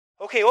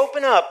Okay,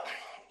 open up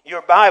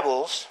your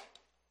Bibles,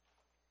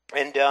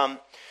 and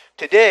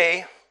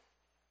today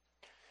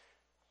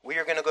we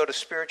are going to go to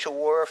Spiritual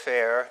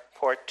Warfare,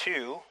 Part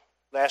 2.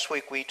 Last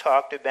week we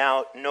talked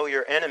about Know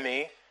Your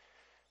Enemy.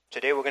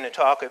 Today we're going to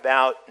talk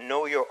about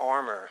Know Your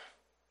Armor.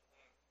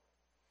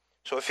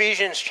 So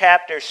Ephesians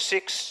chapter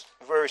 6,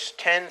 verse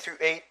 10 through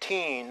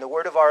 18, the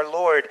word of our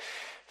Lord.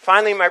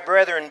 Finally, my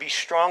brethren, be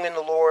strong in the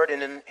Lord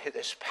and in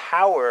His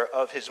power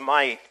of His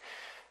might.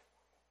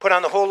 Put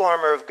on the whole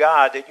armor of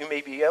God, that you may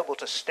be able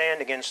to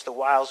stand against the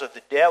wiles of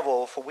the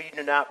devil. For we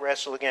do not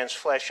wrestle against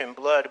flesh and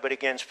blood, but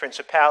against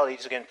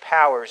principalities, against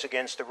powers,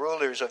 against the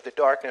rulers of the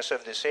darkness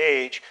of this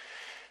age,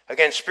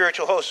 against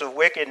spiritual hosts of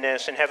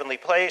wickedness in heavenly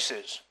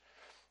places.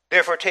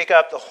 Therefore take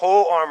up the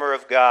whole armor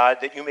of God,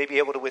 that you may be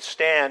able to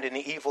withstand in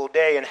the evil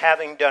day, and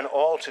having done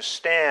all to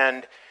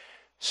stand,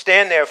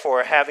 stand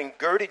therefore, having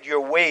girded your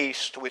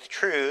waist with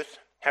truth,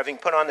 having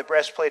put on the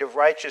breastplate of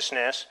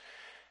righteousness,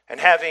 and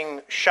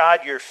having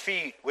shod your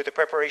feet with the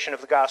preparation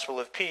of the gospel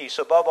of peace,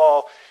 above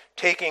all,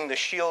 taking the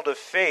shield of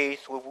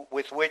faith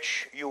with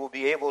which you will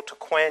be able to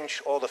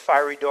quench all the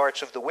fiery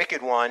darts of the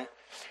wicked one,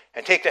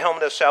 and take the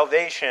helmet of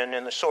salvation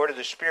and the sword of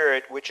the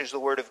Spirit, which is the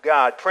word of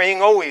God,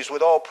 praying always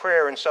with all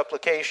prayer and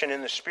supplication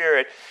in the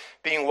Spirit,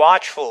 being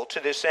watchful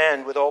to this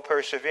end with all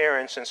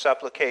perseverance and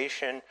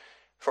supplication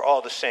for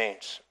all the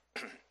saints.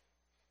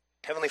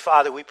 Heavenly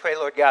Father, we pray,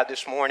 Lord God,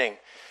 this morning,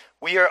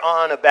 we are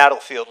on a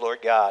battlefield, Lord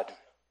God.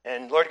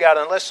 And Lord God,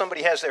 unless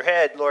somebody has their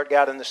head, Lord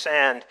God, in the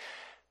sand,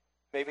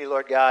 maybe,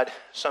 Lord God,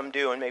 some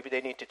do, and maybe they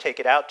need to take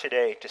it out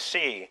today to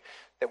see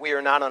that we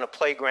are not on a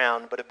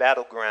playground, but a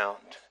battleground.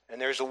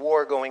 And there's a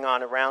war going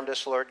on around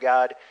us, Lord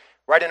God,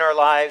 right in our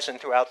lives and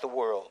throughout the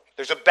world.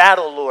 There's a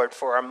battle, Lord,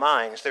 for our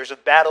minds. There's a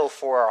battle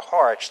for our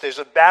hearts. There's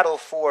a battle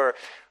for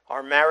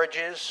our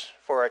marriages,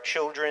 for our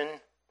children,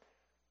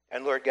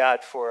 and, Lord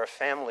God, for our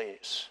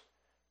families.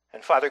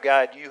 And Father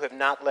God, you have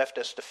not left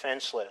us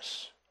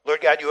defenseless.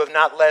 Lord God, you have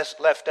not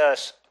left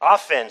us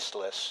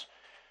offenseless,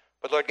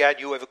 but Lord God,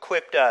 you have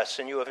equipped us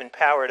and you have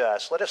empowered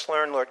us. Let us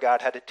learn, Lord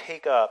God, how to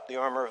take up the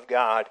armor of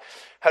God,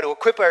 how to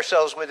equip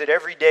ourselves with it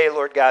every day,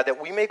 Lord God,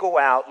 that we may go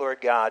out,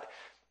 Lord God,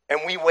 and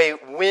we may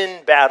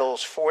win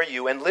battles for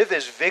you and live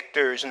as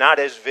victors, not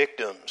as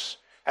victims,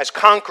 as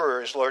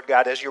conquerors, Lord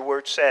God, as your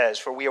word says,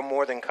 for we are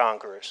more than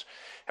conquerors.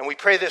 And we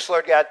pray this,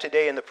 Lord God,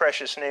 today in the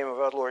precious name of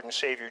our Lord and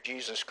Savior,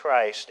 Jesus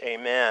Christ.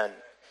 Amen.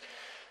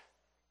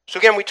 So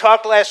again, we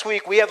talked last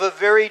week, we have a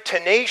very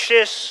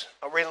tenacious,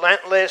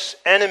 relentless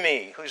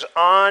enemy who's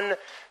on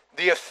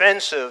the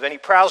offensive, and he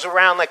prowls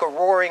around like a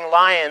roaring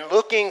lion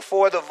looking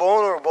for the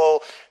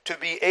vulnerable to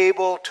be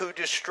able to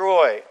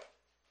destroy.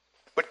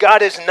 But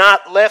God has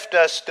not left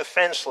us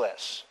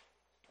defenseless.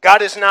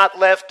 God has not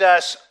left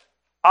us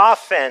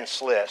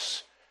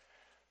offenseless,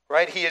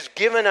 right? He has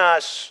given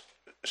us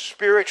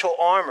spiritual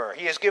armor.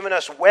 He has given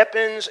us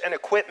weapons and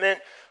equipment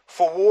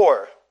for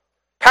war,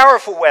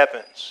 powerful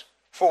weapons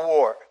for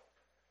war.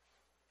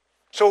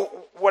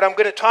 So what I'm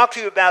going to talk to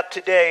you about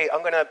today,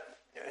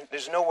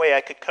 there's no way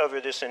I could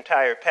cover this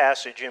entire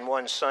passage in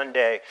one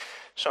Sunday,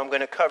 so I'm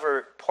going to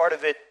cover part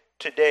of it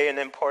today and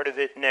then part of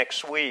it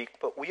next week.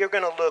 But we are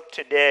going to look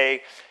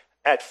today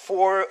at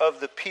 4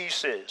 of the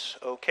pieces,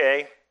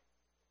 okay,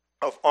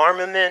 of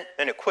armament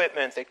and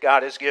equipment that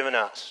God has given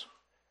us.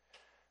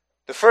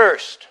 The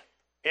first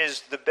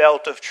is the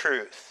belt of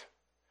truth.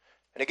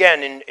 And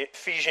again, in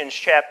Ephesians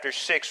chapter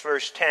 6,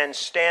 verse 10,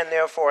 stand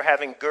therefore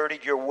having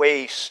girded your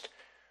waist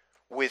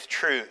with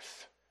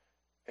truth.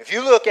 If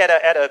you look at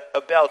a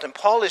belt, and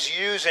Paul is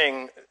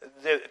using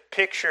the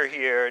picture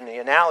here and the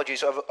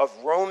analogies of a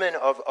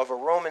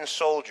Roman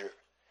soldier.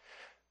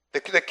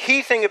 The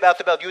key thing about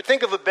the belt, you would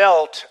think of a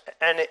belt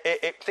and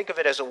think of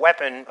it as a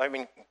weapon. I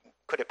mean,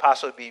 could it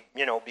possibly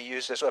be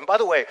used this way? And by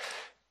the way,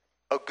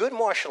 a good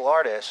martial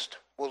artist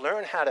will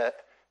learn how to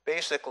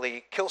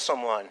basically kill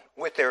someone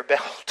with their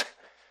belt.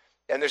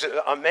 And there's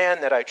a man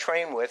that I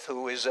train with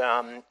who is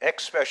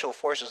ex-special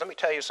forces. Let me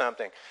tell you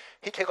something.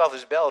 He'd take off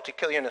his belt, he'd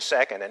kill you in a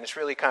second, and it's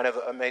really kind of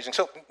amazing.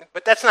 So,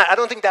 but I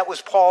don't think that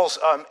was Paul's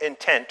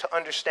intent to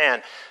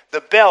understand.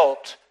 The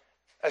belt,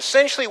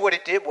 essentially what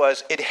it did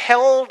was, it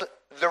held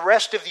the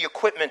rest of the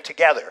equipment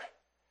together.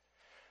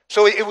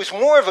 So it was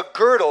more of a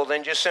girdle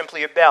than just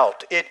simply a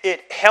belt.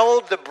 It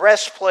held the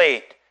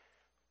breastplate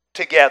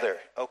together,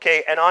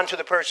 okay, and onto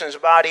the person's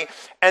body.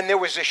 And there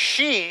was a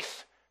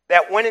sheath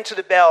that went into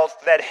the belt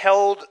that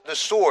held the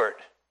sword.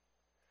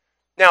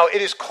 Now,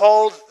 it is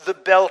called the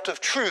belt of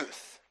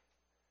truth.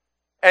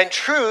 And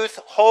truth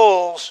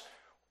holds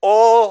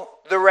all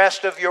the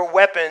rest of your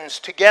weapons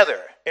together.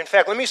 In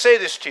fact, let me say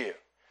this to you.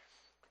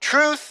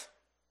 Truth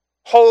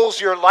holds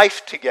your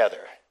life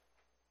together.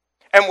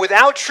 And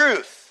without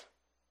truth,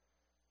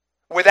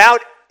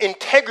 without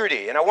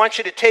integrity, and I want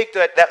you to take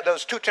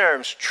those two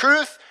terms,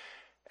 truth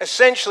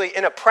essentially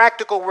in a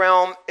practical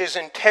realm is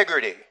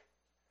integrity.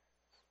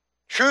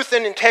 Truth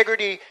and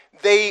integrity,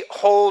 they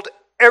hold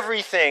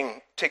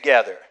everything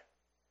together.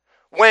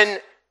 When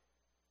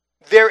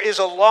there is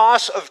a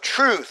loss of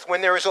truth,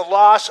 when there is a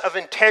loss of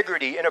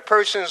integrity in a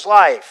person's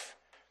life,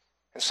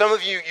 And some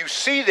of you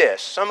see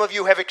this. Some of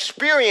you have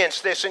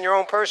experienced this in your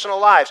own personal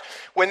lives.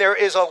 When there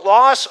is a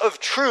loss of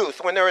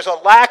truth, when there is a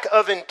lack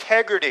of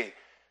integrity,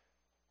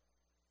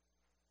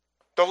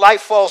 the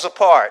life falls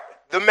apart.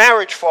 The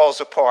marriage falls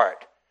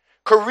apart.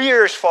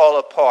 Careers fall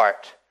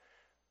apart.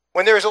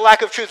 When there is a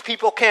lack of truth,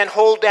 people can't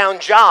hold down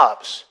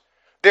jobs.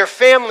 Their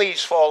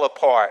families fall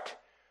apart.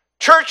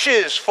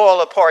 Churches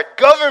fall apart.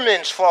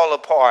 Governments fall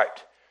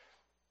apart.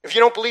 If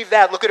you don't believe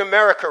that, look at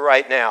America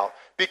right now.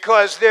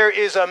 Because there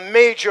is a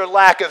major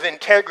lack of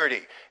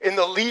integrity in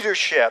the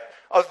leadership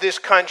of this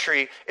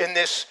country in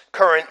this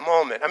current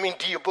moment. I mean,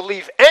 do you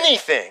believe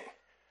anything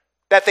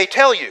that they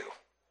tell you?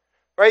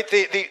 Right?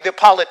 The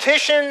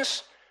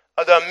politicians,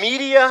 the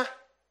media,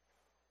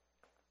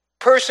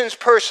 person's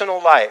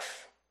personal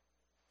life.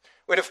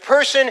 When a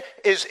person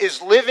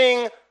is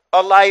living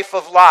a life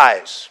of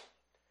lies,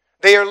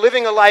 they are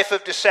living a life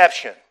of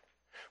deception.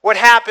 What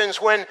happens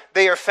when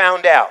they are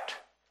found out?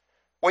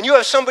 When you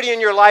have somebody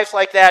in your life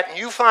like that and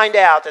you find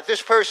out that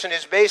this person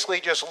is basically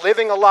just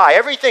living a lie,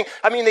 everything,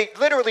 I mean, they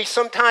literally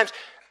sometimes,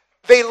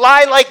 they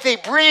lie like they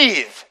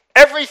breathe.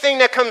 Everything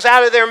that comes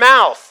out of their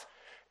mouth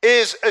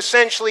is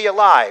essentially a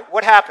lie.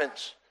 What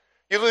happens?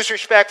 You lose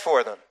respect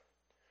for them,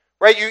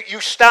 right?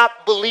 You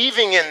stop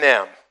believing in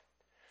them.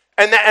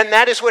 And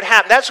that is what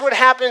happens. That's what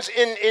happens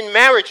in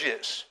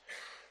marriages.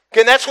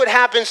 And that's what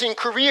happens in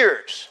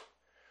careers.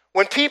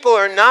 When people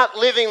are not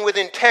living with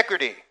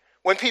integrity,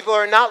 when people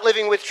are not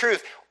living with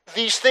truth,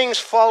 these things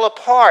fall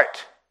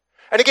apart.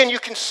 And again, you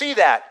can see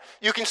that.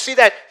 You can see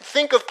that.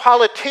 Think of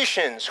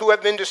politicians who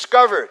have been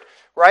discovered,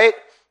 right?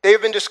 They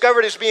have been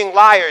discovered as being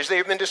liars. They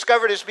have been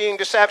discovered as being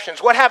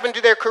deceptions. What happened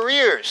to their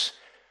careers?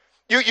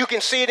 You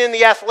can see it in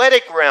the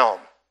athletic realm.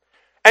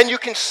 And you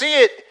can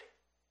see it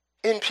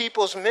in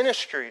people's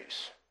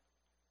ministries.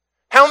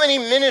 How many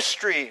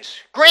ministries,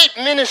 great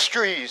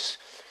ministries,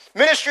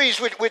 ministries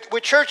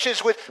with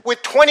churches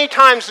with 20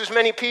 times as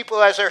many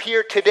people as are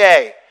here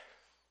today.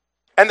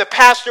 And the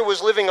pastor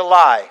was living a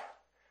lie.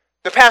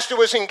 The pastor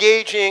was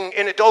engaging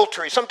in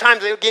adultery.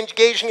 Sometimes they were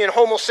engaging in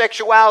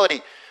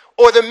homosexuality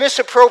or the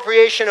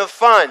misappropriation of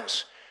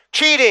funds,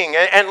 cheating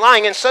and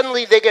lying, and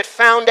suddenly they get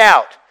found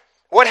out.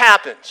 What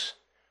happens?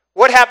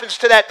 What happens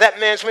to that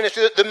man's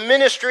ministry? The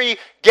ministry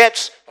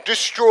gets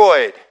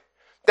destroyed.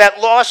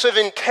 That loss of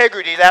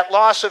integrity, that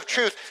loss of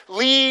truth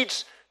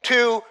leads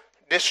to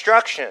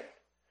destruction.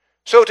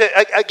 So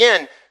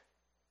again,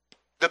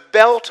 the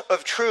belt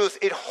of truth,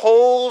 it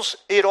holds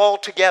it all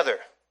together.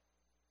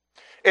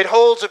 It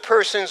holds a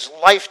person's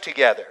life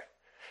together.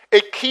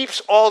 It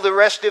keeps all the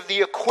rest of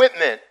the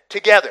equipment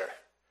together.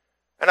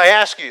 And I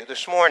ask you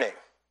this morning,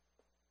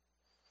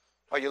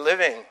 are you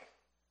living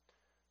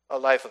a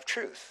life of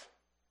truth?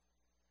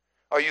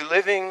 Are you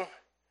living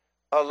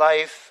a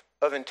life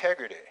of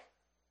integrity?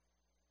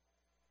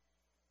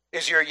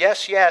 Is your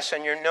yes, yes,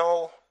 and your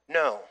no,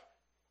 no?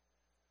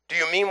 Do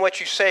you mean what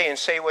you say and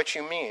say what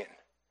you mean?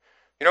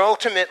 You know,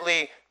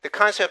 ultimately, the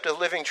concept of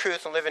living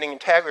truth and living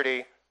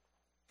integrity,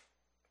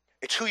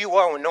 it's who you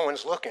are when no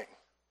one's looking.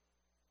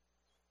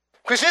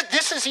 Because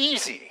this is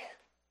easy.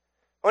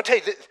 I want to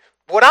tell you,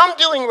 what I'm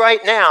doing right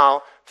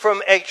now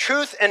from a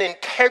truth and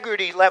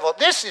integrity level,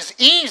 this is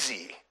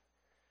easy.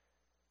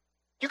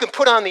 You can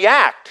put on the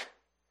act.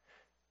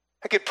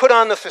 I could put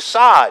on the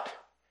facade.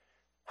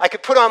 I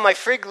could put on my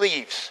fig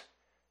leaves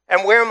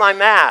and wear my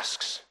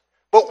masks.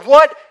 But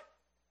what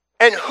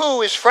and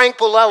who is Frank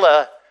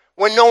Bolella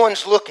when no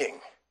one's looking?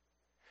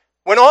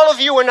 When all of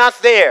you are not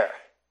there,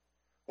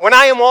 when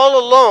I am all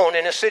alone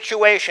in a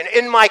situation,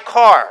 in my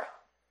car,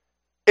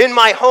 in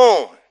my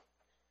home,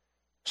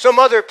 some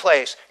other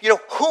place,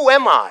 who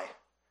am I?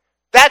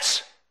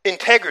 That's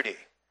integrity.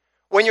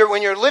 When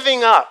you're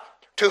living up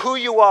to who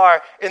you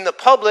are in the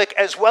public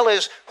as well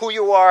as who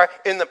you are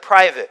in the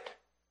private.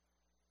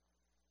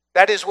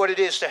 That is what it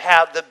is to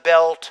have the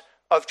belt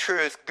of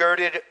truth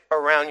girded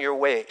around your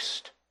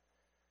waist.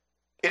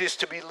 It is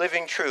to be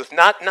living truth,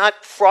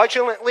 not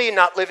fraudulently,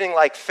 not living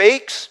like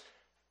fakes.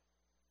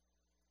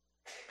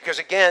 Because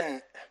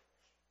again,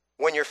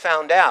 when you're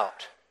found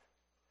out,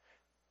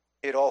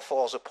 it all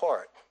falls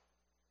apart.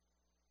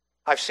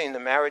 I've seen the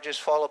marriages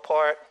fall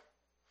apart.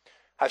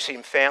 I've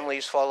seen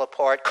families fall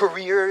apart,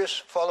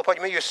 careers fall apart.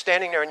 You're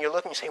standing there and you're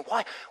looking and saying,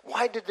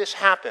 why did this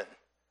happen?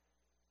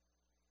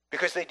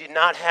 Because they did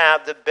not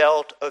have the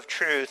belt of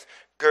truth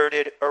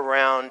girded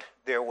around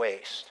their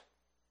waist.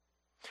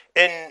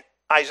 In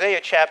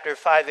Isaiah chapter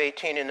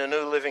 5:18 in the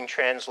New Living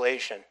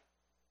Translation,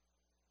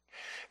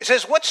 it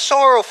says, "What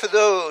sorrow for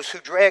those who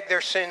drag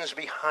their sins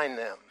behind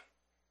them,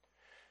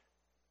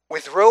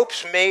 with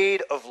ropes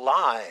made of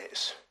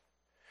lies,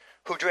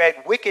 who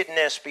drag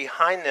wickedness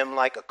behind them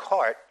like a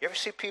cart." You ever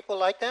see people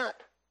like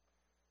that?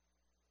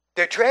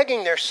 They're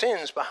dragging their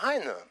sins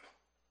behind them,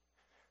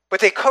 but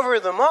they cover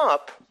them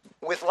up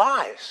with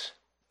lies.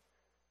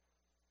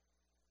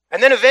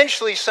 And then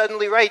eventually,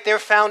 suddenly, right, they're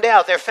found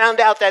out. They're found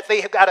out that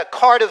they have got a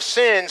cart of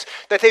sins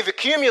that they've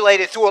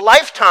accumulated through a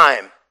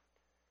lifetime.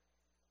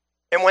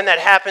 And when that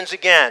happens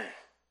again,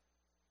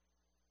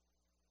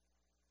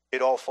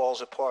 it all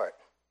falls apart.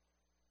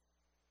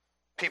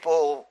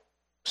 People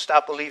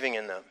stop believing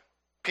in them.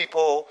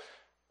 People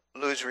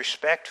lose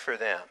respect for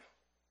them.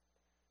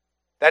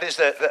 That is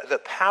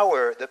the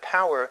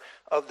power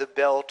of the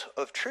belt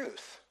of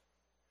truth.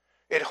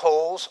 It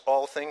holds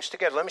all things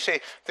together. Let me say,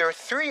 there are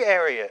three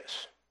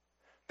areas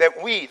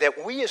that we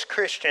as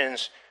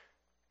Christians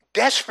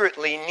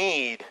desperately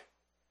need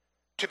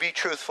to be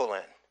truthful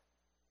in.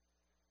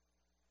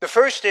 The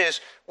first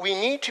is we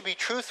need to be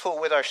truthful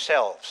with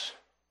ourselves.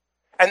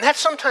 And that's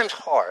sometimes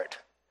hard.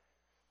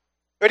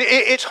 But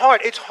it's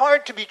hard. It's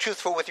hard to be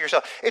truthful with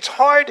yourself. It's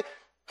hard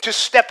to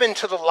step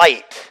into the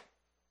light.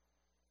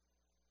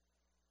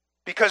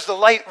 Because the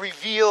light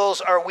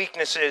reveals our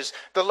weaknesses.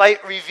 The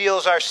light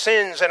reveals our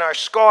sins and our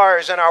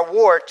scars and our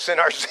warts and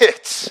our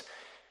zits.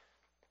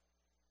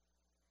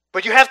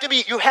 But you have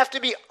to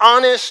be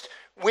honest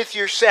with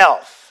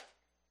yourself.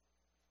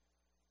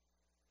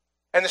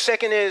 And the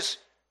second is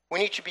we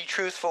need to be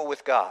truthful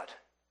with God.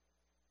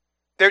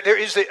 There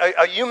is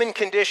a human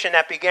condition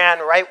that began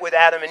right with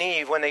Adam and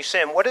Eve when they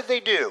sinned. What did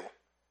they do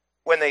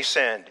when they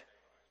sinned?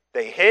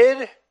 They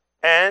hid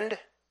and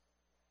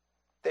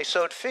they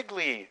sowed fig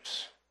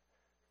leaves.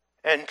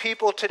 And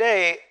people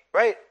today,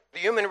 right, the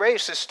human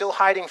race is still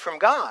hiding from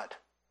God.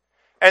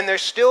 And they're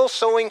still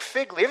sowing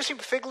fig leaves. You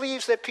ever see fig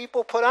leaves that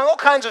people put on? All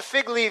kinds of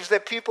fig leaves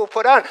that people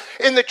put on.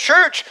 In the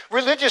church,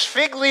 religious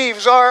fig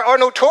leaves are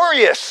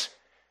notorious.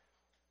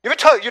 You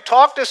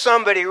talk to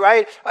somebody,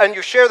 right, and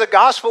you share the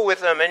gospel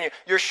with them, and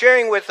you're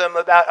sharing with them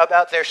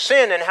about their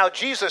sin and how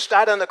Jesus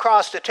died on the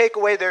cross to take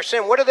away their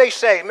sin. What do they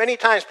say? Many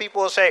times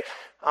people will say,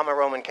 I'm a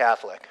Roman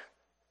Catholic.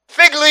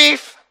 Fig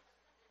leaf.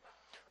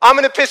 I'm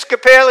an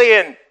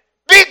Episcopalian.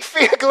 Big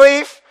fig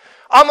leaf.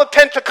 I'm a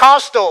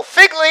Pentecostal.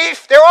 Fig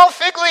leaf. They're all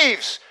fig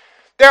leaves.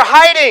 They're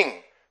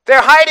hiding.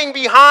 They're hiding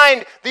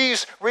behind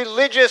these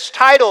religious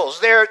titles,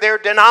 their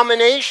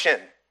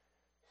denomination.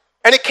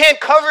 And it can't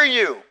cover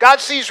you.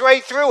 God sees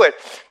right through it.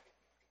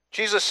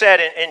 Jesus said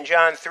in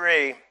John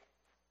 3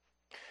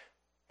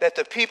 that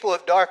the people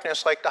of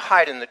darkness like to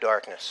hide in the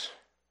darkness.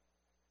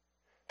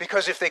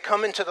 Because if they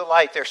come into the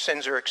light, their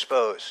sins are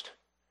exposed.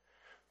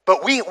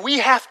 But we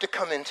have to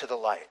come into the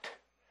light.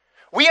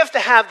 We have to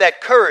have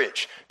that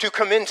courage to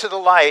come into the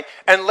light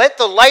and let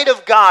the light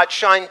of God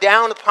shine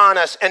down upon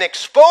us and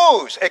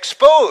expose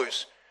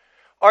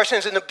our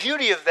sins. And the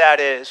beauty of that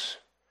is,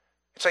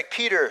 it's like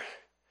Peter,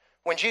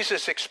 when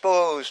Jesus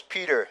exposed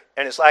Peter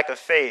and his lack of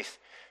faith,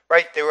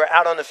 right? They were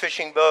out on the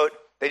fishing boat.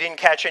 They didn't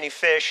catch any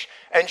fish.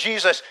 And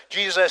Jesus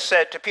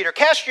said to Peter,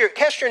 cast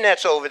your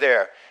nets over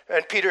there.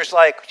 And Peter's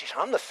like,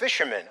 I'm the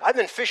fisherman. I've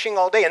been fishing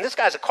all day. And this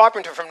guy's a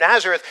carpenter from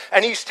Nazareth.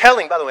 And he's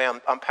telling, by the way,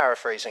 I'm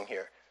paraphrasing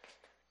here.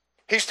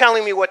 He's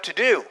telling me what to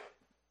do.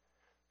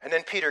 And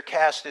then Peter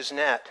cast his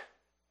net.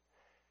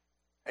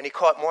 And he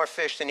caught more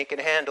fish than he could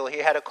handle. He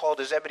had to call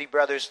the Zebedee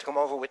brothers to come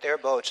over with their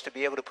boats to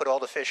be able to put all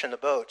the fish in the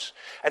boats.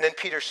 And then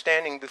Peter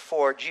standing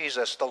before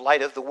Jesus, the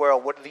light of the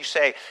world, what did he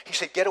say? He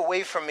said, get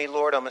away from me,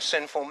 Lord, I'm a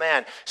sinful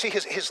man. See,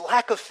 his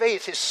lack of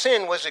faith, his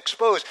sin was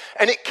exposed.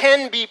 And it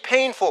can be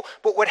painful.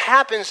 But what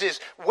happens is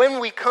when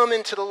we come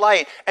into the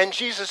light and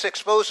Jesus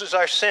exposes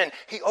our sin,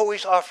 he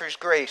always offers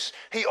grace.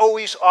 He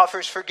always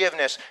offers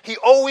forgiveness. He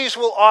always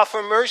will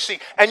offer mercy.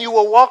 And you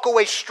will walk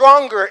away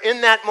stronger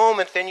in that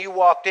moment than you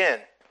walked in.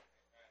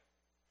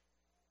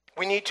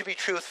 We need to be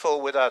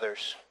truthful with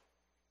others.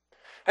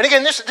 And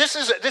again, this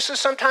is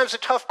sometimes a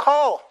tough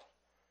call.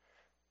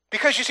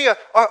 Because you see,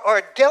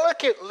 our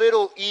delicate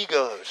little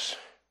egos,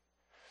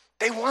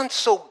 they want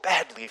so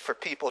badly for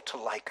people to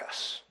like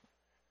us.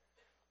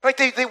 Right?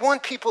 They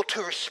want people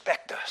to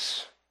respect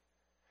us.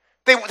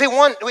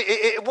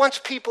 It wants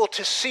people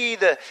to see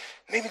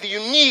maybe the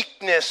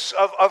uniqueness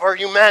of our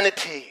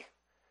humanity.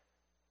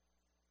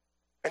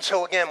 And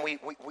so again,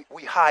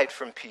 we hide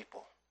from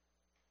people.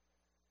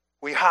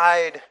 We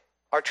hide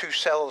our true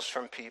selves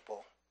from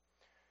people.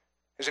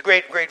 There's a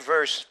great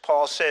verse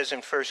Paul says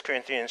in 1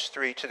 Corinthians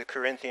 3 to the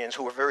Corinthians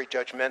who were very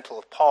judgmental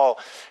of Paul.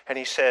 And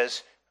he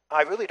says,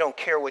 I really don't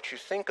care what you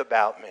think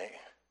about me.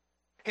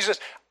 He says,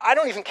 I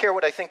don't even care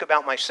what I think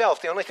about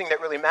myself. The only thing that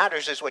really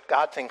matters is what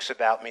God thinks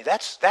about me.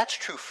 That's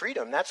true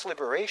freedom. That's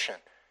liberation.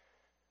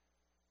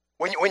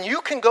 When you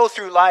can go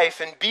through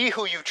life and be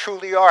who you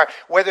truly are,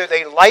 whether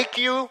they like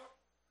you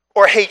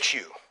or hate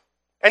you.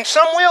 And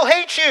some will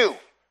hate you.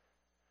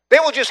 They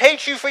will just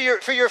hate you for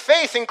your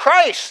faith in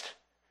Christ.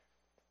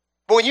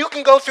 But when you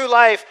can go through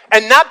life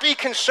and not be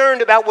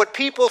concerned about what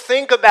people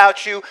think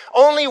about you,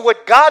 only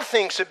what God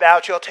thinks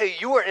about you, I'll tell you,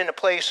 you are in a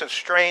place of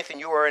strength and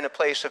you are in a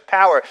place of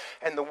power.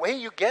 And the way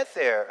you get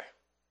there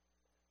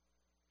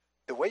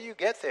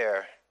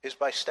is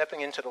by stepping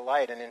into the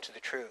light and into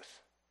the truth.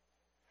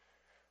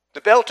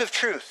 The belt of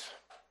truth.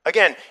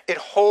 Again, it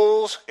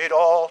holds it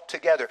all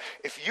together.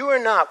 If you are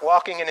not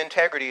walking in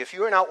integrity, if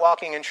you are not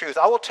walking in truth,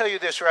 I will tell you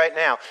this right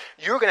now.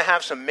 You're going to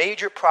have some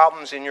major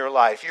problems in your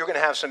life. You're going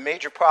to have some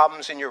major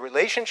problems in your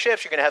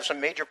relationships. You're going to have some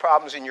major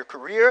problems in your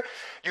career.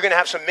 You're going to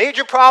have some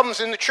major problems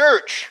in the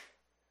church.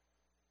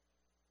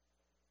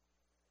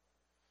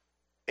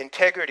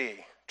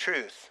 Integrity,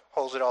 truth,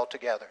 holds it all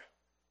together.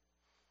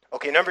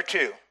 Okay, number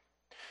 2.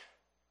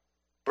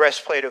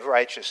 breastplate of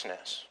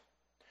righteousness.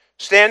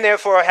 Stand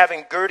therefore,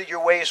 having girded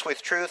your waist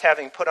with truth,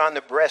 having put on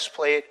the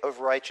breastplate of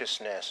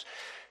righteousness.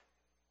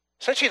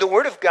 Essentially, the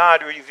Word of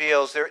God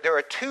reveals there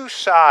are two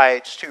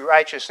sides to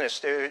righteousness.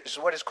 There is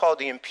what is called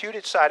the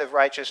imputed side of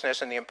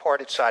righteousness and the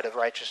imparted side of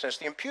righteousness.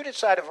 The imputed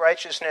side of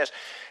righteousness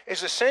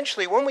is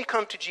essentially when we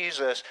come to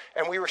Jesus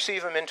and we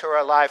receive Him into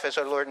our life as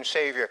our Lord and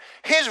Savior.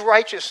 His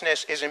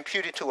righteousness is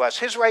imputed to us.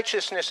 His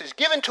righteousness is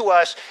given to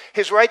us.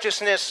 His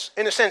righteousness,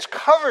 in a sense,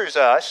 covers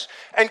us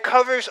and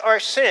covers our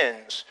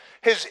sins.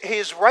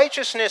 His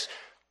righteousness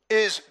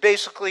is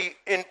basically,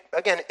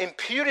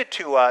 imputed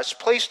to us,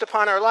 placed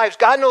upon our lives.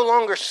 God no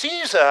longer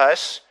sees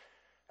us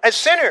as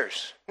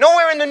sinners.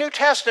 Nowhere in the New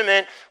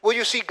Testament will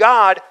you see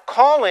God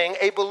calling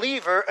a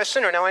believer a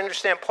sinner. Now, I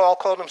understand Paul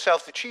called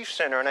himself the chief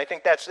sinner, and I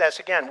think that's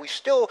again, we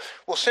still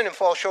will sin and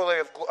fall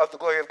short of the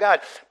glory of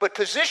God. But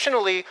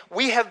positionally,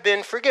 we have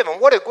been forgiven.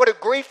 What a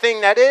great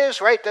thing that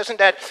is, right? Doesn't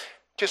that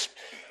just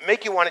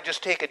make you want to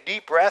just take a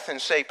deep breath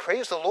and say,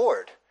 praise the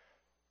Lord?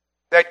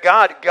 That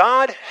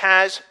God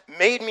has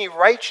made me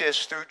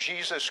righteous through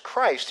Jesus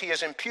Christ. He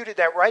has imputed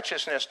that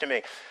righteousness to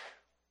me.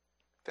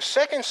 The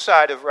second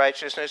side of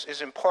righteousness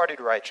is imparted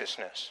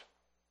righteousness.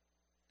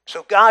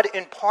 So God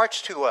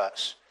imparts to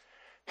us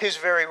His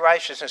very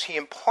righteousness. He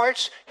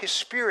imparts His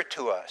Spirit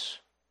to us.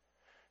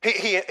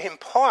 He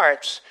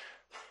imparts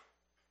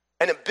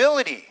an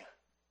ability,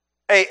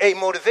 a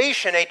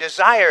motivation, a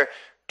desire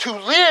to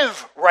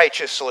live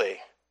righteously.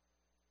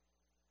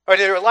 Or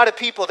there are a lot of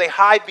people, they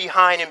hide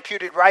behind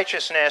imputed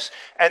righteousness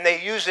and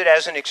they use it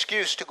as an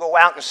excuse to go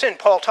out and sin.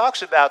 Paul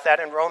talks about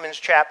that in Romans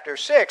chapter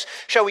 6.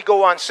 Shall we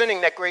go on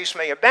sinning that grace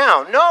may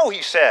abound? No,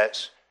 he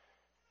says.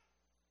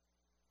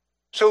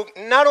 So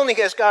not only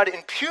has God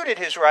imputed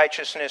His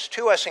righteousness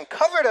to us and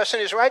covered us in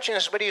His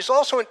righteousness, but He's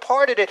also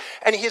imparted it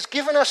and He has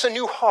given us a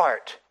new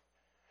heart,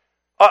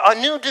 a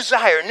new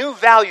desire, new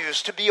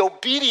values to be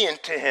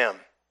obedient to Him,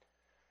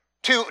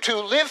 to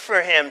live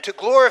for Him, to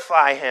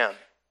glorify Him.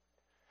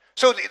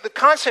 So the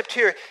concept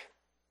here,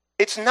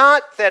 it's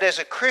not that as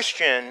a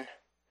Christian,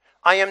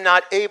 I am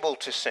not able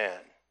to sin.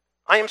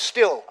 I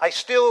still,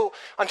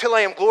 until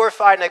I am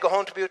glorified and I go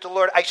home to be with the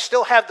Lord, I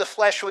still have the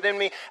flesh within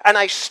me, and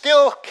I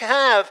still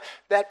have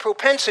that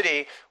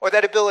propensity or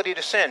that ability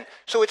to sin.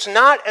 So it's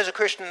not as a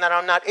Christian that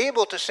I'm not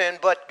able to sin,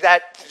 but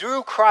that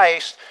through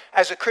Christ,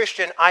 as a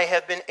Christian, I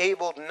have been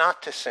able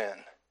not to sin.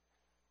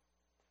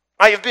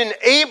 I have been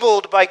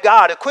enabled by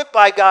God, equipped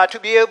by God to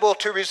be able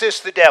to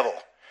resist the devil.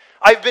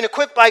 I've been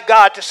equipped by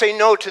God to say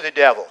no to the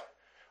devil.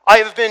 I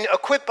have been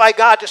equipped by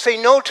God to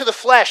say no to the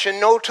flesh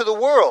and no to the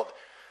world.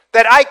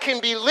 That I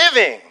can be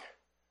living,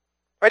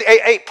 right,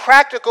 a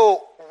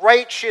practical,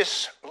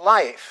 righteous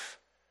life.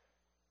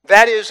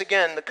 That is,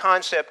 again, the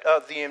concept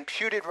of the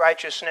imputed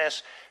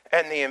righteousness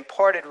and the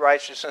imparted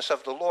righteousness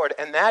of the Lord.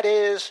 And that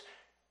is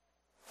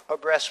a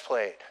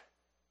breastplate.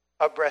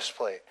 A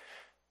breastplate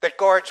that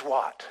guards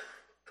what?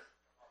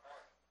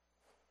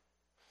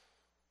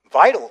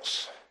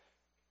 Vitals.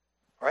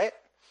 Right?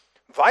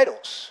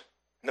 Vitals.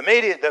 The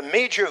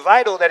major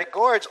vital that it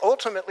guards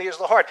ultimately is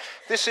the heart.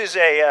 This is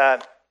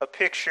a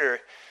picture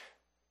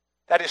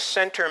that is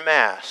center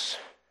mass.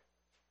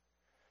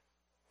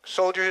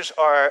 Soldiers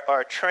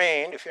are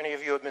trained, if any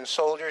of you have been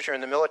soldiers, you're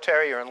in the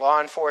military, you're in law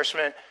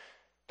enforcement.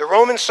 The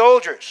Roman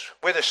soldiers,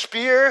 with a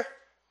spear,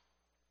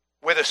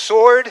 with a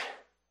sword,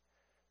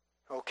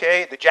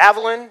 the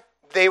javelin,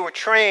 they were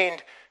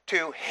trained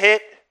to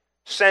hit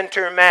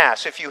center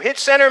mass. If you hit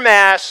center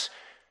mass,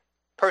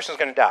 person's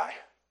going to die.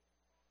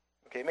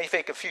 It may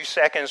take a few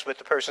seconds, but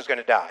the person's going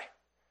to die.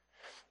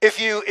 If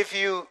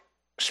you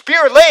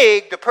spear a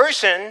leg, the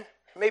person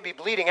may be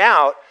bleeding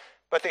out,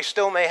 but they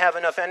still may have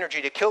enough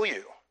energy to kill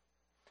you.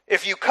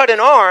 If you cut an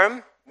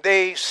arm,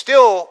 they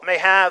still may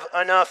have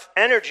enough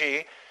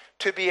energy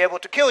to be able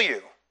to kill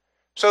you.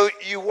 So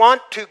you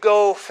want to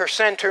go for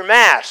center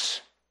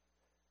mass.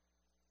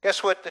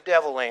 Guess what the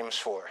devil aims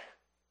for?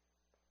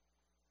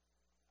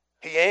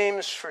 He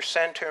aims for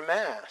center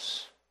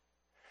mass.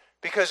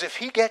 Because if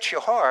he gets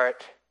your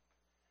heart,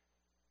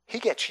 he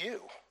gets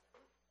you.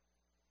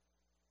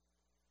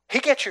 He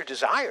gets your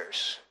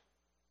desires.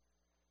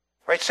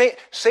 Right?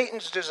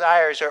 Satan's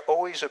desires are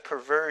always a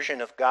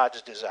perversion of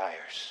God's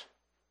desires.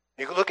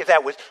 You can look at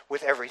that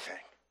with everything.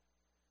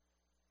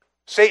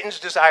 Satan's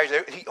desires,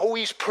 he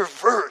always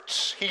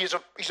perverts. He's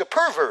a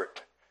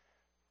pervert.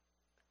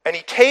 And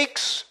he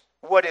takes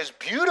what is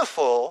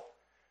beautiful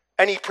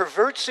and he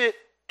perverts it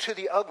to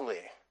the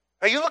ugly.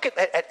 Now you look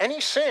at any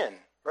sin.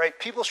 Right?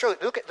 People struggle.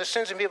 Look at the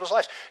sins in people's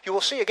lives. You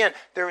will see, again,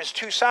 there is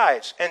two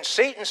sides. And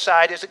Satan's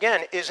side is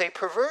a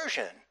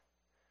perversion.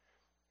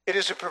 It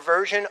is a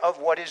perversion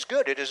of what is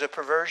good. It is a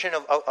perversion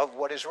of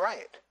what is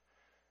right.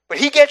 But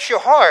he gets your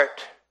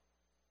heart.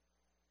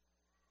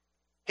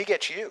 He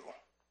gets you.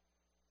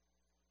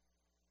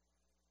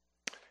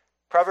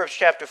 Proverbs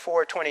chapter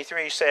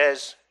 4:23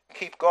 says,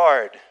 keep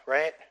guard,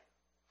 right?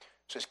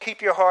 It says,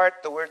 keep your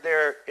heart. The word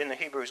there in the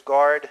Hebrew is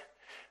guard.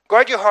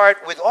 Guard your heart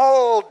with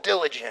all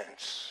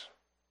diligence.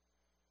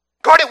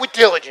 Guard it with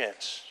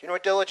diligence. You know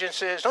what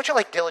diligence is? Don't you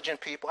like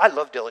diligent people? I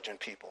love diligent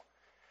people.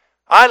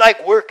 I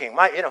like working.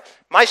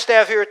 My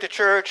staff here at the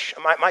church,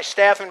 my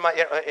staff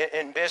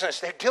in business,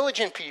 they're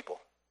diligent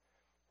people.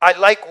 I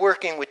like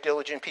working with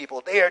diligent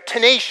people. They are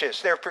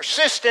tenacious. They're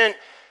persistent.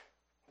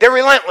 They're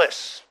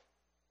relentless.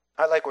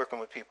 I like working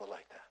with people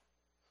like that.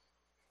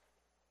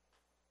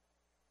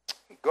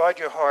 Guard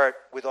your heart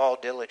with all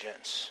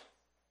diligence.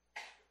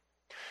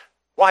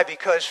 Why?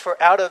 Because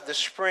for out of the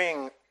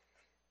spring,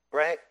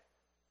 right,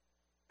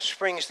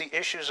 springs the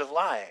issues of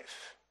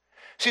life.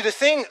 See, the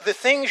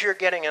things you're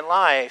getting in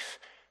life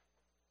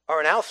are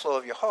an outflow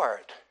of your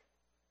heart.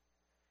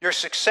 Your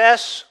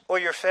success or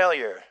your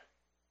failure.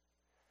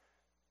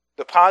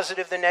 The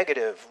positive, the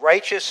negative.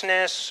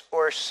 Righteousness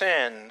or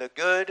sin. The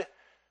good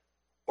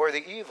or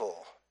the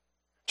evil.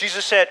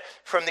 Jesus said,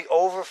 from the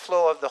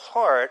overflow of the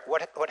heart,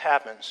 what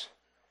happens?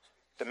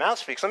 The mouth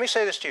speaks. Let me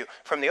say this to you.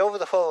 From the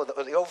overflow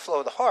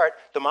of the heart,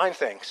 the mind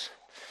thinks.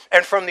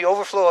 And from the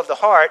overflow of the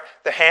heart,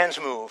 the hands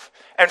move.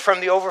 And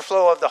from the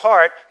overflow of the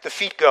heart, the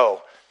feet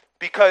go.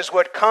 Because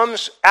what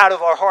comes out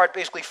of our heart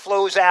basically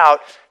flows out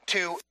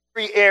to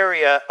every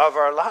area of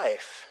our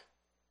life.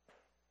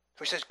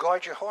 So he says,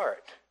 guard your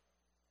heart.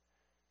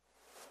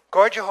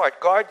 Guard your heart.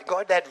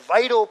 Guard that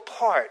vital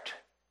part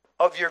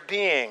of your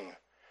being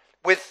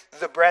with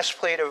the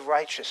breastplate of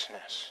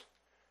righteousness.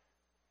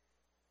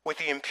 With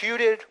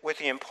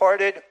the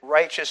imparted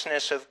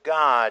righteousness of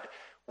God.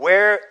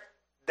 Wear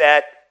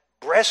that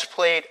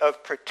breastplate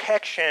of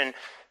protection,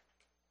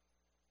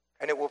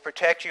 and it will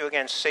protect you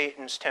against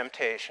Satan's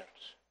temptations.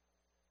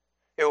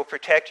 It will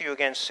protect you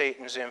against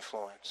Satan's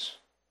influence.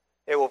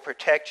 It will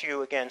protect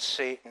you against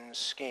Satan's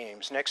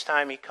schemes. Next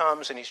time he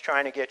comes and he's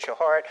trying to get your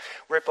heart,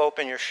 rip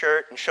open your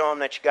shirt and show him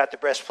that you got the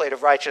breastplate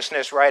of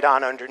righteousness right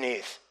on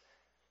underneath.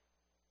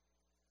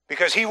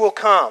 Because he will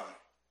come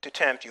to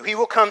tempt you. He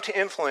will come to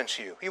influence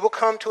you. He will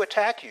come to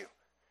attack you.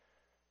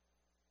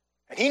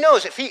 And he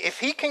knows if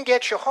he can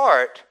get your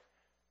heart,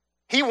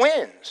 he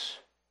wins.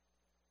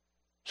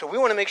 So we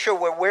want to make sure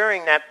we're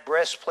wearing that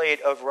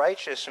breastplate of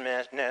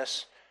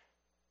righteousness,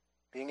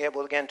 being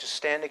able again to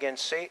stand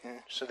against Satan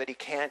so that he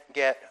can't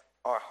get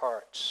our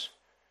hearts.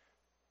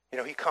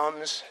 He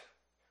comes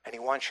and he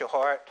wants your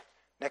heart.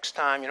 Next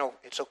time,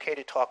 it's okay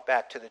to talk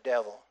back to the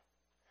devil.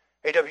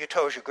 A.W.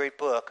 Tozer, great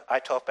book, I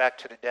Talk Back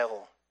to the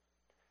Devil.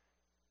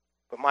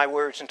 But my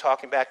words in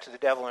talking back to the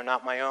devil are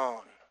not my own.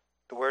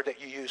 The word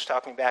that you use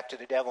talking back to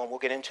the devil, and we'll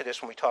get into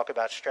this when we talk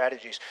about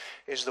strategies,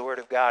 is the word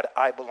of God.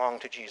 I belong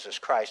to Jesus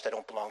Christ. I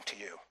don't belong to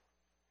you.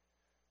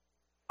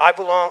 I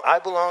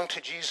belong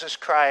to Jesus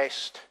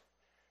Christ.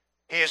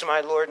 He is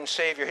my Lord and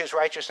Savior. His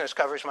righteousness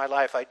covers my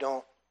life. I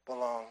don't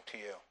belong to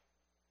you.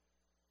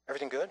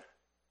 Everything good?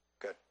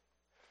 Good.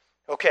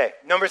 Okay,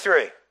 number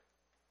 3.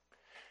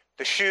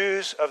 The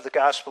shoes of the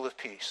gospel of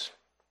peace.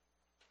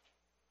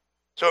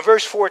 So in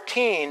verse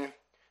 14,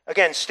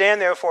 again,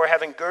 stand therefore,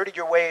 having girded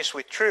your waist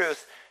with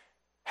truth,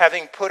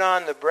 having put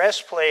on the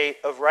breastplate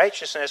of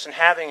righteousness, and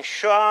having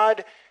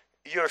shod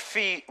your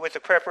feet with the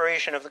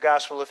preparation of the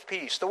gospel of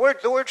peace. The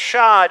word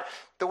shod,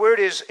 the word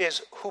is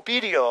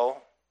hubidio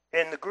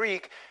in the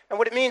Greek, and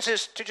what it means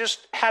is to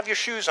just have your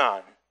shoes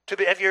on, to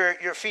have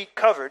your feet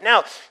covered.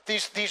 Now,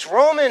 these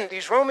Roman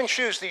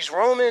shoes,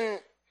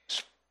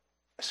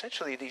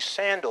 essentially these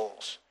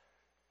sandals,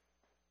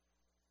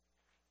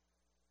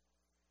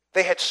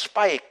 they had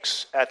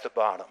spikes at the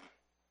bottom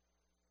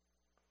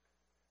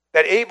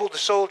that enabled the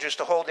soldiers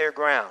to hold their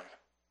ground,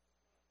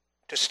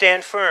 to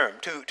stand firm,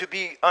 to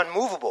be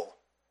unmovable.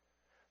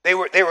 They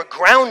were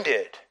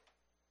grounded.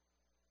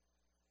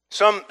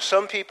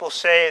 Some people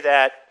say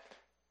that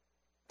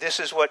this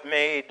is what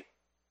made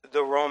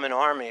the Roman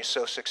army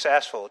so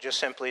successful, just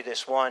simply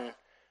this one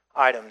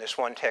item, this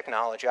one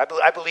technology.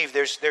 I believe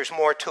there's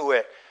more to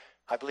it.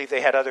 I believe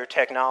they had other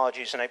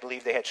technologies, and I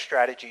believe they had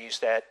strategies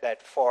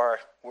that far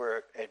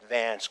were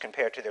advanced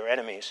compared to their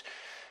enemies.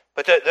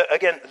 But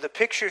again, the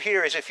picture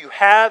here is if you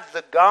have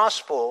the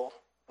gospel,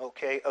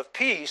 of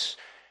peace,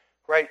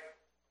 right,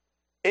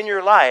 in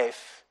your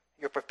life,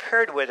 you're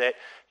prepared with it,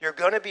 you're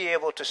going to be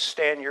able to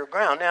stand your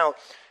ground. Now,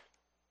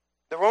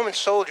 the Roman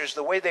soldiers,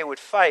 the way they would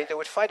fight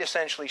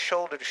essentially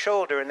shoulder to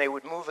shoulder, and they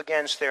would move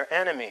against their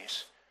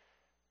enemies.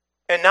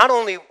 And not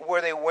only were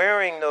they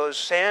wearing those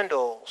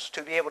sandals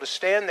to be able to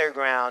stand their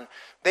ground,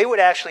 they would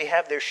actually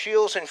have their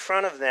shields in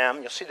front of them.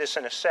 You'll see this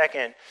in a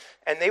second.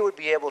 And they would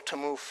be able to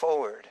move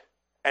forward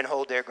and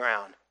hold their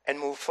ground. And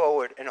move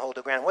forward and hold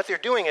the ground. What they're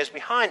doing is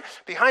behind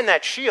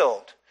that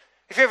shield.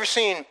 Have you ever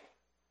seen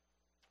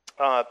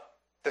the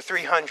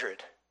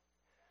 300?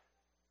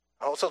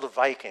 Also the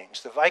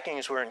Vikings. The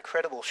Vikings were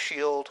incredible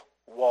shield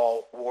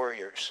wall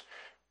warriors.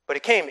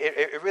 But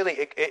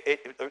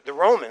the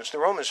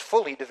Romans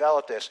fully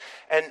developed this.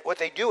 And what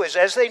they do is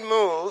as they'd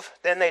move,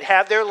 then they'd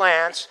have their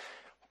lance,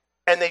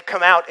 and they'd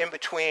come out in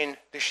between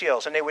the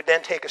shields, and they would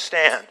then take a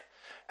stand.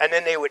 And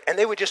then they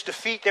would just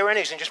defeat their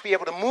enemies and just be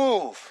able to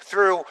move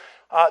through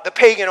the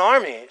pagan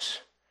armies.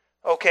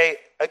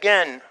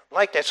 Again,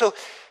 like that. So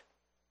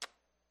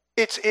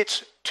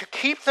it's to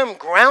keep them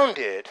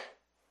grounded,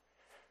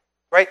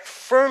 right,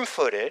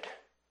 firm-footed,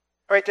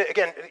 Right?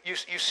 Again, you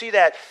see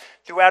that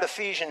throughout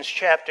Ephesians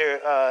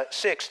chapter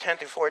 6, 10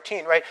 through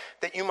 14, right?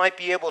 That you might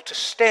be able to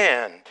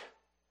stand,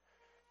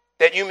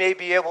 that you may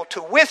be able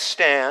to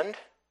withstand.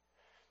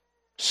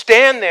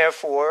 Stand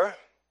therefore,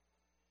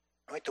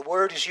 right? The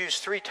word is used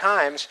 3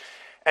 times,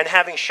 and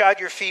having shod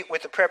your feet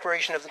with the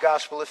preparation of the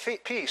gospel of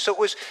peace.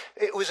 So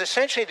it was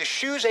essentially the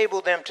shoes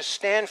enabled them to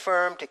stand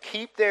firm, to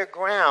keep their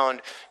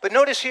ground. But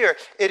notice here,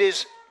 it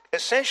is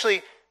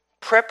essentially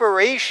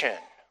preparation,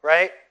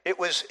 right? It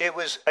was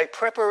a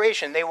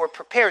preparation. They were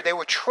prepared. They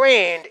were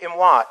trained in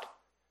what?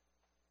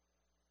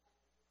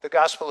 The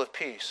gospel of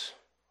peace.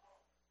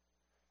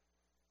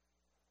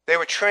 They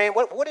were trained.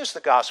 What is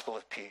the gospel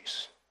of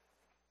peace?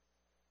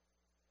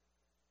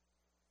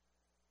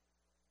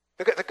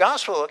 The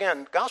gospel,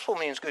 again, gospel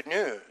means good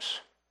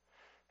news.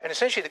 And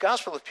essentially the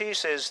gospel of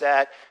peace is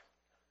that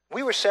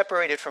we were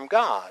separated from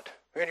God.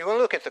 When you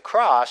look at the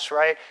cross,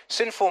 right?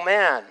 Sinful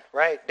man,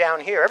 right?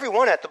 Down here.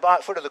 Everyone at the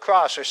foot of the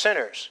cross are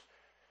sinners.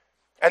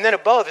 And then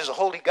above is a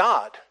holy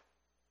God.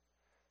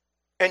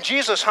 And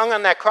Jesus hung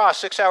on that cross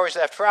 6 hours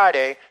that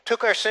Friday,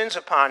 took our sins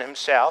upon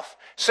himself,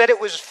 said it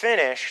was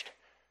finished,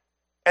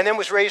 and then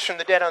was raised from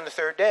the dead on the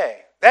 3rd day.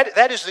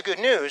 That is the good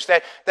news,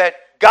 that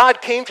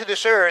God came to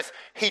this earth,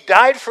 he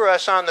died for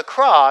us on the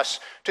cross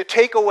to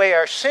take away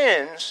our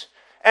sins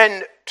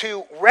and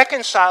to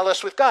reconcile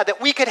us with God, that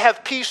we could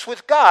have peace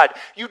with God.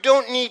 You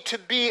don't need to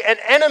be an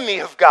enemy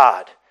of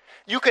God.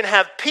 You can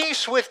have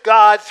peace with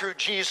God through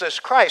Jesus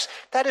Christ.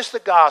 That is the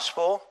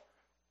gospel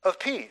of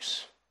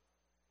peace.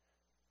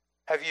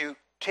 Have you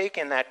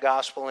taken that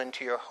gospel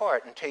into your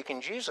heart and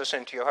taken Jesus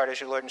into your heart as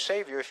your Lord and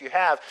Savior? If you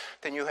have,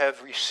 then you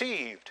have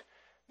received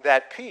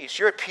that peace.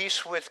 You're at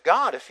peace with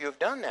God if you have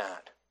done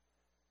that.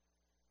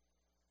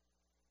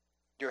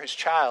 You're his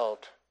child,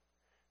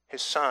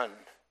 his son,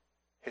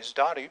 his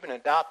daughter. You've been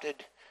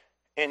adopted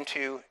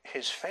into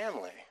his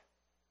family.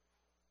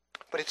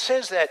 But it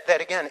says that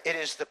again, it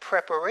is the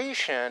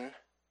preparation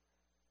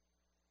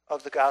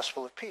of the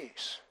gospel of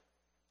peace.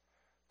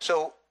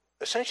 So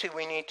essentially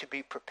we need to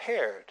be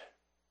prepared.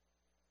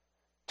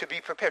 To be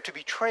prepared, to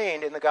be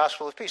trained in the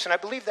gospel of peace. And I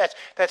believe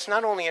that's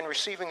not only in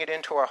receiving it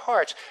into our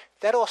hearts,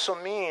 that also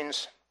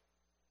means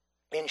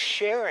in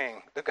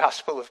sharing the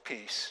gospel of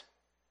peace.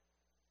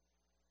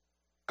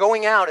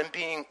 Going out and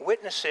being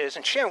witnesses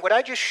and sharing what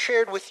I just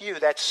shared with you,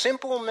 that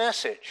simple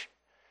message,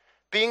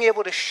 being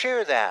able to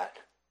share that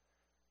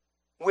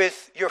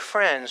with your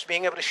friends,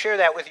 being able to share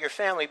that with your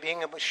family,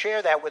 being able to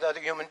share that with other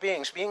human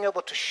beings, being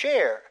able to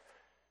share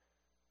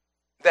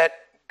that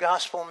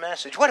gospel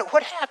message.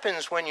 What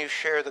happens when you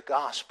share the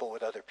gospel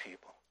with other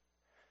people?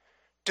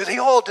 Do they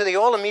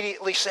all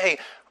immediately say,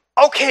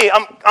 okay,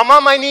 I'm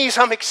on my knees,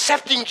 I'm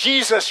accepting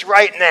Jesus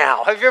right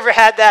now? Have you ever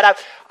had that?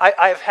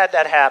 I've had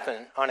that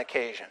happen on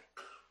occasion.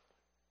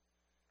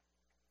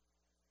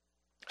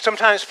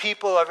 Sometimes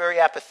people are very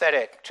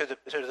apathetic to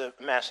the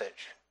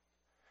message.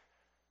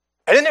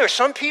 And then there are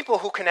some people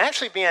who can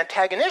actually be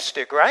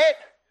antagonistic, right?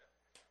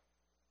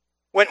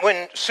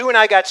 When Sue and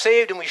I got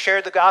saved and we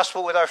shared the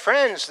gospel with our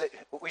friends,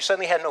 we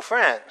suddenly had no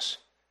friends.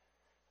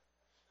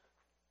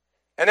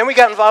 And then we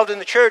got involved in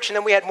the church, and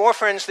then we had more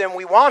friends than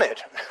we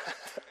wanted.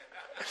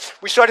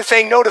 We started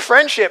saying no to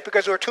friendship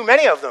because there were too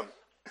many of them.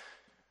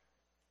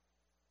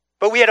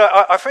 But we had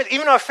our friends,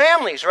 even our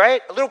families,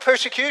 right? A little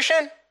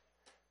persecution.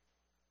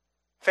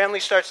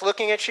 Family starts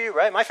looking at you,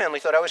 right? My family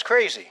thought I was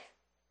crazy.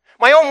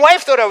 My own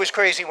wife thought I was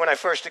crazy when I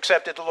first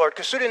accepted the Lord,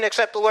 because Sue didn't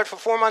accept the Lord for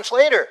 4 months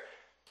later.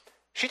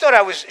 She thought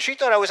I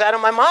was out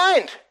of my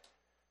mind.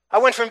 I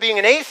went from being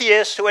an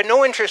atheist who had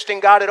no interest in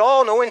God at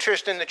all, no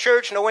interest in the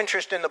church, no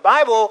interest in the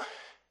Bible,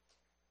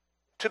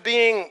 to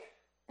being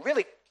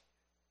really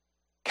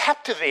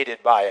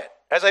captivated by it,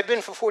 as I've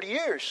been for 40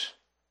 years.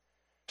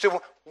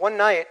 So one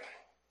night,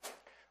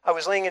 I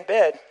was laying in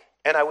bed,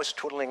 and I was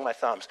twiddling my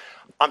thumbs.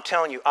 I'm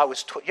telling you,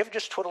 you ever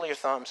just twiddle your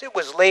thumbs? It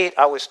was late,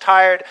 I was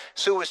tired,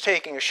 Sue was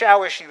taking a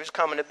shower, she was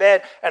coming to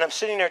bed, and I'm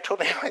sitting there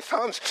twiddling my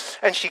thumbs,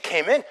 and she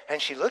came in,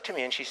 and she looked at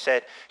me, and she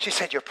said,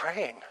 you're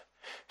praying.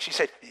 She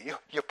said,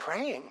 you're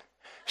praying.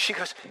 She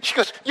goes,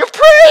 you're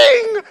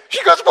praying!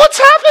 She goes, what's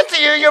happened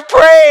to you? You're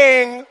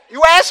praying!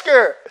 You ask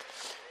her.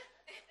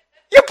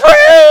 You're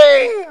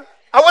praying!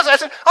 I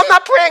said, I'm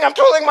not praying, I'm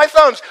twiddling my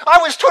thumbs. I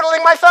was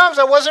twiddling my thumbs,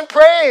 I wasn't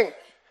praying.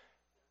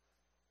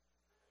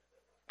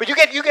 But you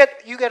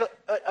get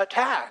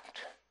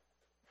attacked.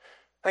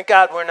 Thank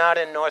God we're not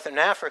in Northern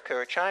Africa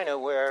or China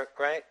where,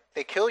 right,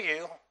 they kill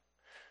you.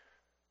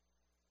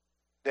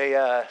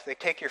 They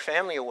take your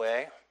family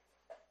away.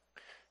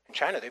 In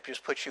China, they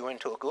just put you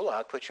into a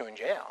gulag, put you in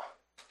jail.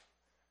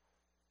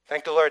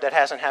 Thank the Lord that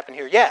hasn't happened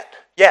here yet.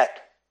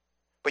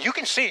 But you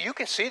can see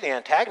the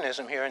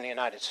antagonism here in the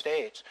United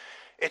States.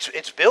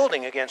 It's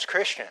building against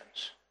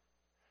Christians.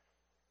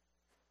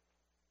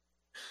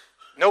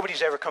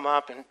 Nobody's ever come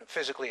up and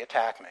physically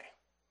attacked me.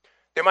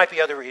 There might be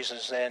other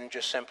reasons than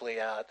just simply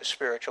the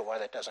spiritual why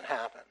that doesn't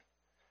happen.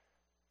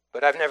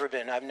 But I've never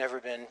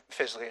been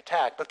physically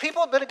attacked.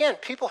 But again,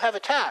 people have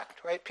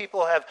attacked, right?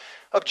 People have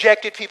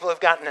objected, people have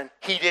gotten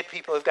heated,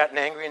 people have gotten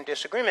angry in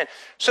disagreement.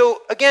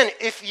 So again,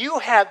 if you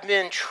have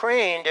been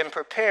trained and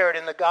prepared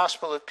in the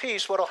gospel of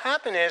peace, what will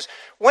happen is,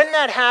 when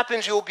that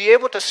happens, you'll be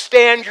able to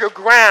stand your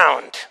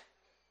ground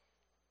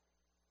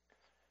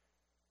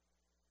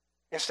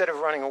instead of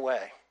running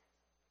away.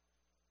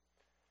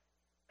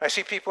 I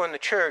see people in the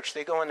church,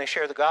 they go and they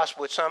share the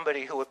gospel with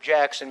somebody who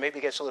objects and maybe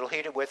gets a little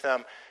heated with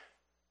them.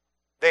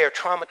 They are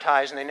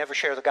traumatized and they never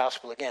share the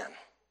gospel again.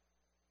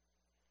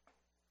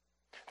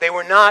 They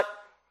were not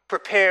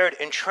prepared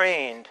and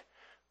trained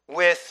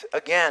with,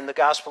 again, the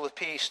gospel of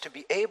peace to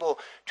be able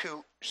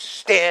to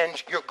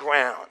stand your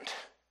ground.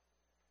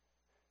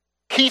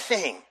 Key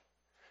thing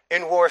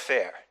in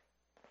warfare.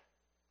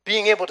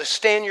 Being able to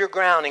stand your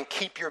ground and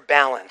keep your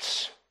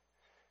balance.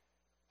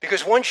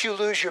 Because once you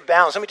lose your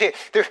balance, let me tell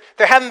you,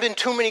 there haven't been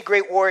too many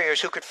great warriors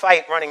who could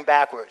fight running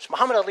backwards.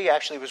 Muhammad Ali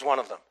actually was one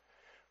of them.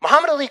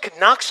 Muhammad Ali could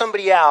knock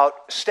somebody out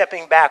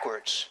stepping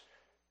backwards.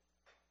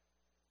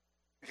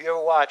 If you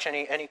ever watch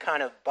any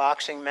kind of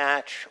boxing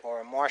match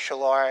or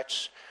martial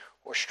arts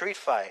or street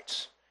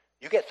fights,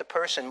 you get the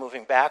person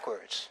moving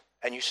backwards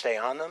and you stay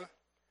on them,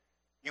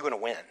 you're going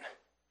to win.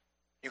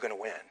 You're going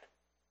to win.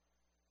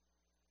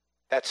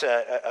 That's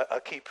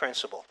a key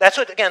principle. That's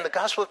what, again, the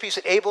gospel of peace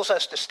enables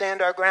us to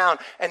stand our ground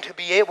and to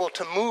be able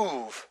to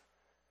move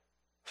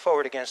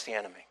forward against the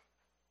enemy.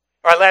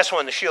 All right, last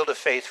one, the shield of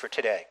faith for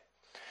today.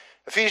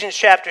 Ephesians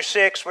chapter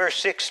 6, verse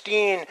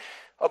 16,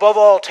 above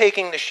all,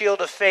 taking the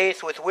shield of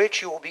faith with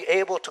which you will be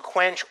able to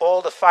quench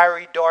all the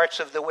fiery darts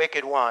of the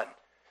wicked one.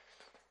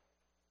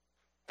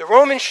 The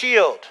Roman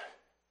shield,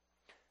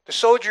 the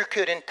soldier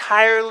could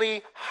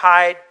entirely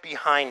hide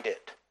behind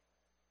it.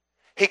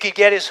 He could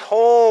get his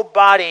whole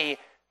body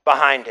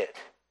behind it.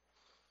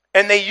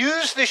 And they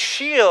used the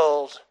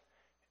shield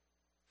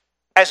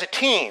as a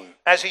team,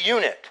 as a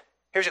unit.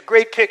 Here's a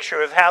great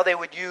picture of how they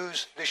would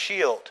use the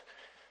shield.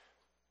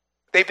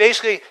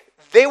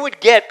 They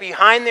would get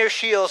behind their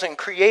shields and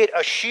create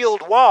a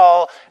shield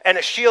wall and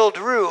a shield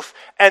roof,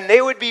 and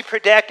they would be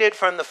protected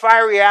from the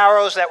fiery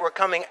arrows that were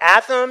coming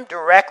at them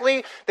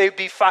directly. They'd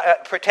be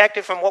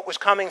protected from what was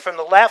coming from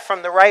the left,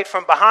 from the right,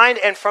 from behind,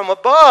 and from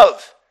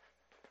above.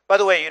 By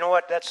the way, you know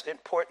what? That's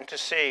important to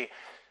see.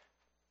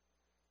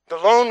 The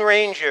Lone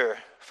Ranger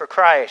for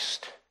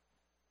Christ,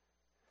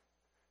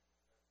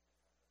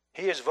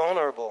 he is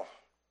vulnerable.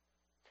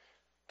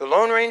 The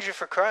Lone Ranger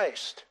for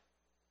Christ.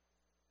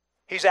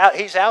 He's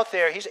out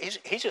there. He's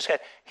just got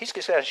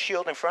a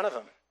shield in front of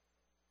him.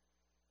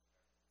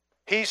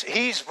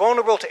 He's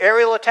vulnerable to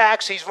aerial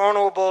attacks. He's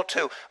vulnerable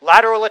to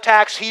lateral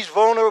attacks. He's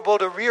vulnerable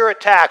to rear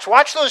attacks.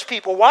 Watch those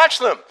people. Watch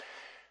them.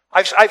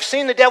 I've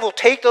seen the devil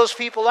take those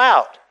people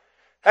out.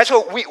 That's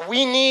what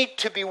we need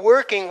to be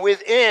working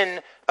within,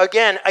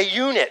 again, a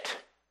unit.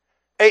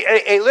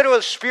 A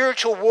literal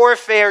spiritual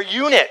warfare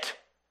unit.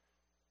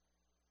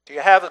 Do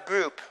you have a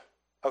group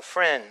of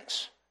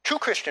friends, true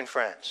Christian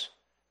friends,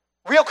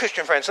 real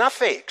Christian friends, not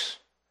fakes,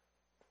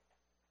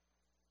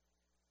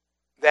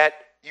 that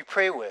you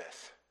pray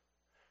with,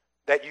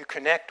 that you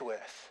connect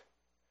with?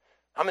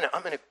 I'm in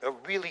a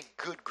really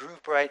good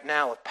group right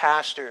now of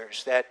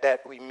pastors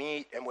that we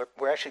meet, and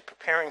we're actually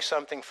preparing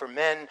something for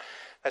men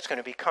that's going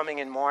to be coming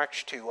in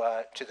March to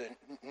the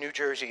New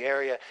Jersey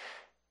area.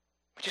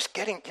 Just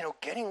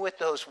getting with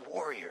those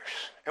warriors,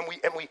 and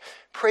we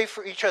pray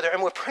for each other,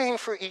 and we're praying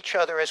for each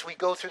other as we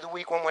go through the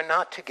week when we're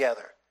not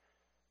together.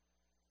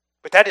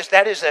 But that is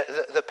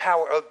the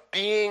power of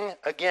being,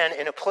 again,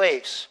 in a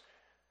place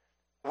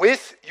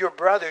with your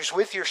brothers,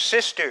 with your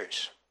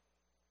sisters,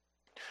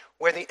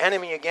 where the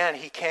enemy, again,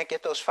 he can't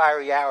get those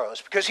fiery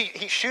arrows, because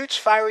he shoots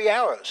fiery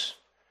arrows.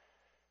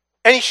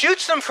 And he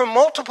shoots them from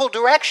multiple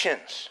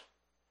directions.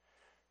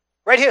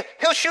 Right here,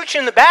 he'll shoot you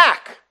in the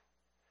back.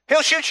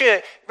 He'll shoot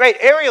you right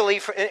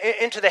aerially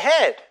into the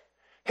head.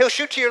 He'll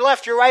shoot to your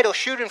left, your right. He'll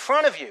shoot in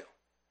front of you.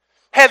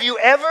 Have you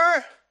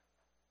ever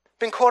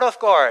been caught off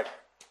guard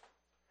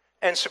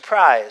and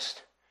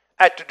surprised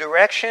at the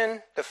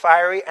direction the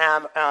fiery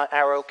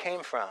arrow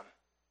came from,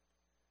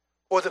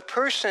 or the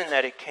person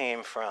that it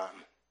came from?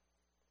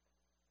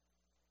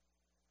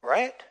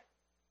 Right?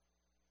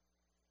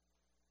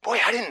 Boy,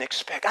 I didn't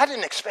expect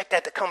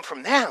that to come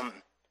from them.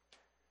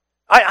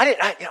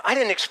 I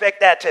didn't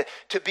expect that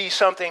to be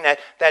something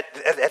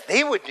that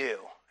they would do.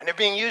 And they're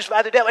being used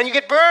by the devil. And you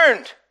get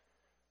burned.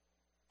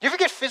 You ever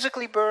get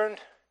physically burned?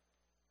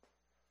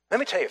 Let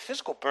me tell you,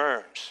 physical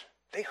burns,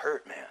 they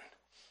hurt, man.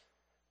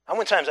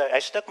 One time I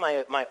stuck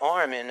my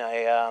arm in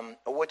a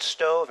wood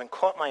stove and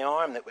caught my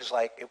arm it was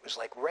like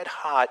red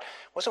hot.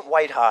 It wasn't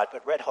white hot,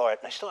 but red hot.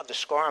 And I still have the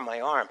scar on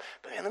my arm.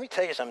 But man, let me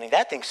tell you something.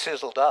 That thing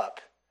sizzled up.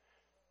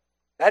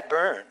 That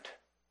burned.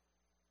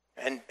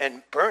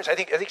 And burns, I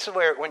think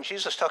somewhere when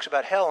Jesus talks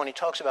about hell, when he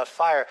talks about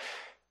fire,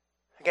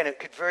 again, it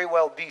could very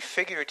well be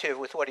figurative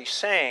with what he's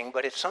saying,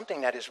 but it's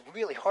something that is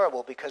really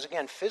horrible because,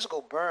 again,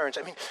 physical burns.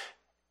 I mean,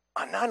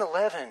 on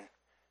 9/11,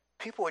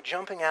 people were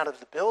jumping out of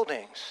the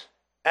buildings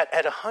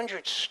at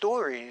 100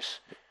 stories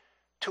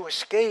to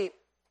escape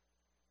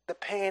the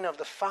pain of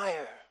the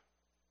fire.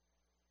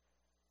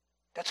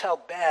 That's how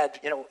bad,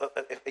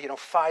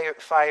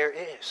 fire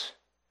is.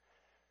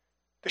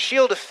 The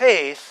shield of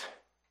faith,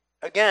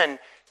 again,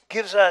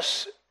 gives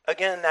us,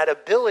 that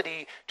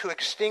ability to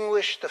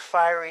extinguish the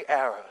fiery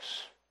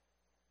arrows.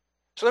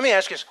 So let me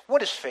ask you this,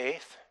 what is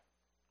faith?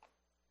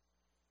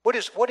 What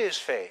is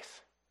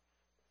faith?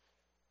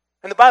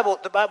 And the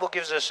Bible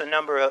gives us a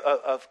number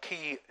of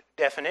key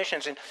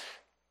definitions. In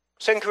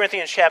 2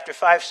 Corinthians chapter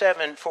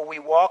 5:7, for we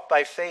walk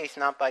by faith,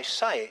 not by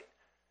sight.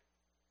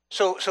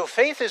 So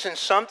faith isn't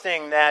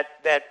something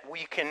that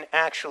we can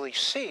actually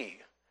see.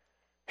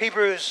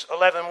 Hebrews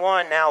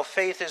 11:1, now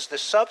faith is the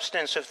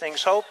substance of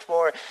things hoped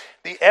for,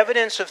 the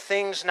evidence of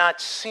things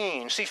not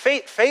seen. See,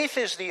 faith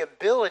is the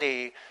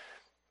ability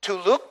to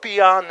look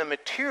beyond the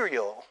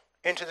material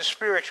into the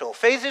spiritual.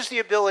 Faith is the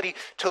ability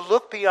to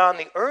look beyond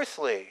the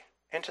earthly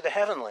into the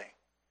heavenly.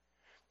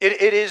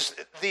 It is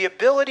the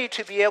ability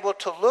to be able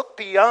to look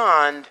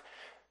beyond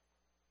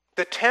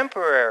the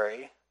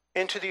temporary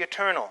into the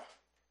eternal.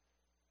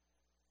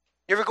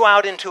 You ever go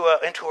out into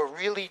a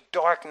really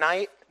dark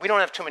night? We don't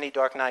have too many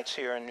dark nights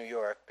here in New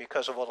York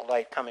because of all the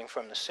light coming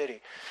from the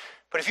city.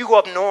 But if you go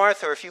up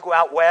north or if you go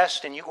out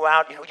west and you go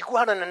out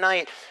in the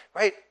night,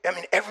 right? I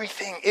mean,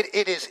 everything,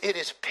 it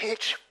is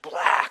pitch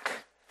black.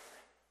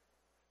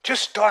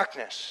 Just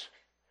darkness.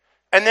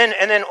 And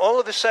then all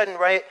of a sudden,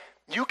 right,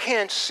 you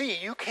can't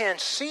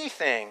see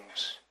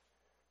things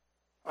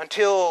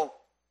until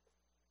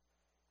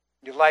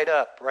you light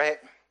up, right?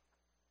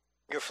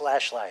 Your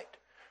flashlight.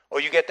 Or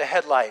you get the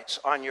headlights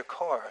on your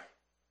car.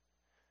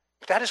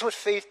 That is what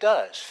faith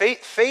does.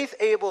 Faith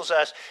enables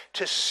us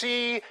to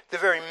see the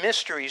very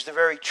mysteries, the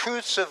very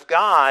truths of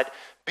God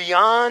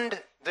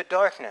beyond the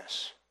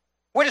darkness.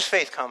 Where does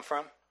faith come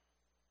from?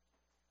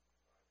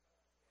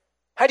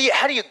 How do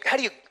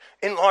you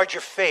enlarge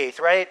your faith,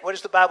 right? What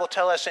does the Bible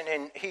tell us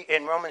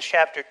in Romans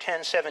chapter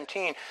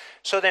 10:17?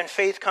 So then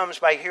faith comes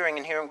by hearing,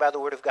 and hearing by the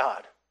word of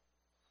God.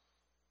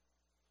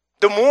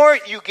 The more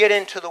you get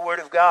into the word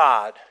of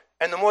God,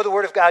 and the more the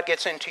word of God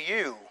gets into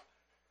you,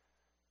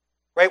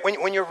 right?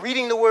 When you're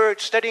reading the word,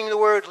 studying the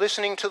word,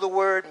 listening to the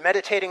word,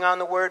 meditating on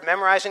the word,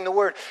 memorizing the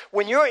word,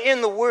 when you're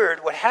in the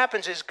word, what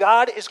happens is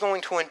God is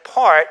going to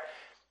impart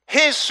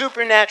his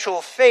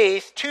supernatural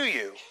faith to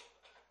you.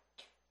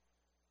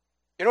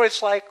 You know what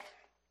it's like?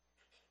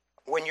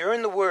 When you're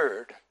in the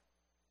word,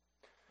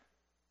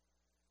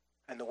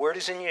 and the word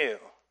is in you,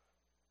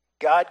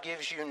 God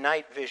gives you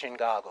night vision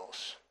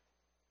goggles.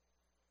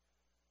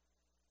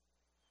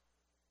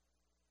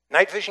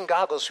 Night vision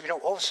goggles,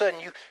 all of a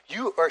sudden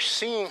you are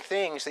seeing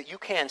things that you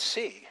can't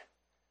see,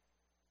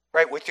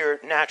 right, with your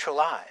natural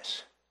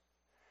eyes.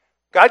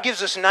 God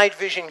gives us night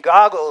vision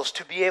goggles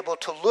to be able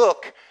to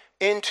look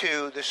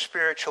into the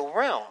spiritual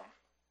realm,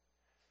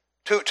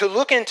 to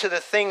look into the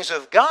things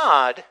of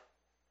God,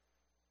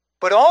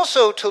 but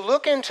also to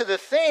look into the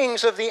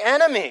things of the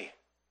enemy.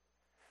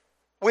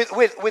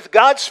 With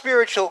God's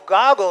spiritual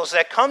goggles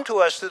that come to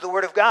us through the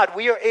Word of God,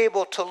 we are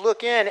able to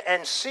look in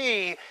and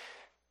see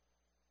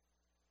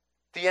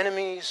the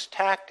enemy's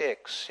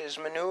tactics, his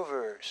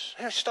maneuvers.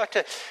 You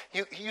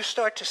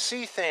start to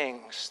see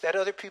things that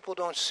other people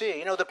don't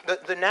see.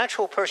 The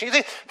natural person.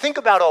 You think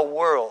about our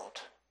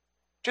world.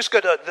 Just go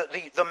to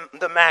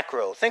the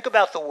macro. Think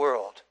about the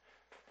world.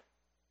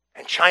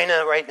 And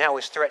China right now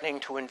is threatening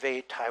to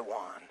invade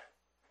Taiwan.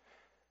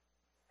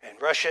 And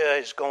Russia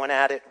is going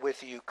at it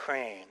with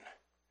Ukraine.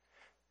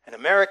 And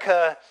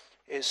America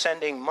is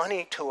sending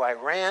money to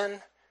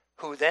Iran,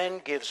 who then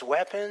gives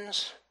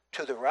weapons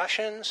to the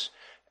Russians.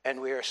 And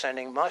we are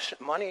sending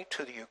money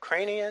to the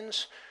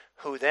Ukrainians,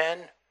 who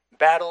then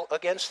battle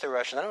against the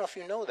Russians. I don't know if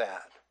you know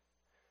that.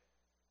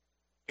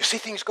 You see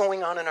things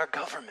going on in our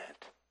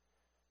government.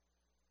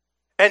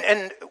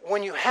 And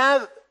when you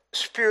have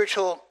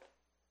spiritual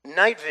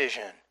night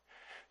vision,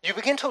 you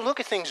begin to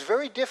look at things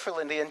very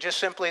differently than just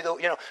simply,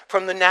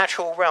 from the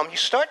natural realm. You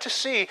start to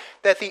see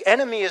that the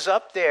enemy is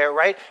up there,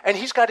 right? And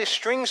he's got his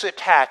strings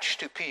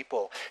attached to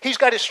people. He's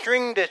got his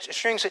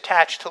strings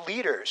attached to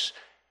leaders.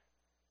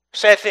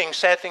 Sad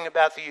thing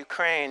about the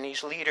Ukraine,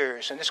 these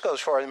leaders, and this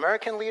goes for our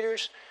American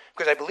leaders,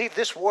 because I believe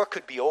this war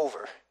could be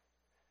over.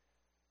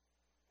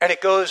 And it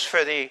goes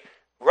for the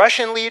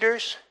Russian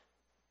leaders.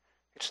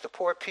 It's the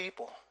poor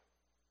people.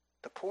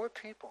 The poor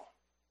people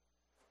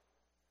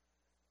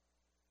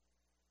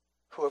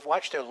who have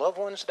watched their loved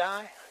ones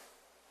die.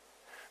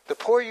 The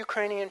poor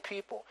Ukrainian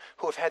people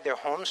who have had their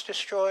homes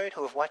destroyed,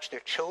 who have watched their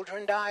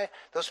children die.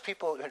 Those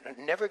people are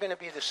never going to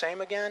be the same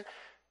again.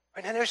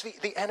 And then there's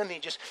the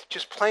enemy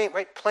just playing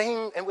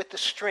and with the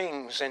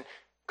strings and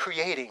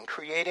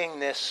creating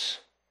this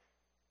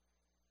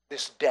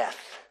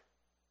death.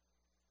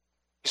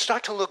 You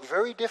start to look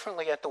very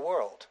differently at the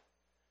world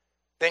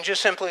than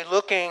just simply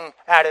looking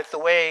at it the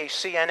way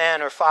CNN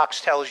or Fox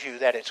tells you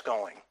that it's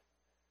going.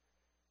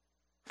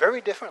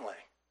 Very differently.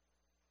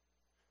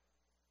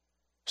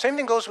 Same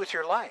thing goes with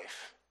your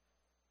life.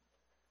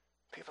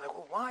 People are like,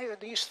 well, why are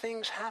these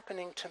things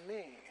happening to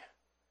me?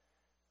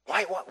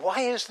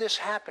 Why is this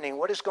happening?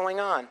 What is going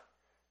on?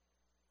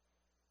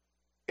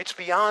 It's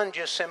beyond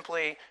just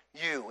simply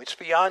you. It's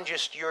beyond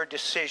just your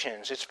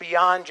decisions. It's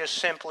beyond just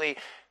simply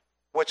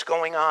what's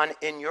going on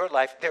in your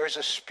life. There is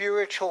a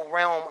spiritual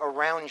realm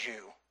around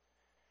you.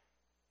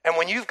 And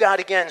when you've got,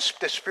 again,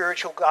 the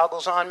spiritual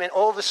goggles on, man,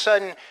 all of a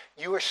sudden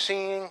you are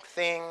seeing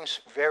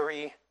things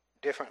very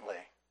differently.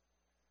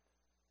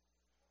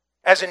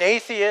 As an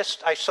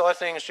atheist, I saw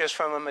things just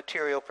from a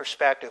material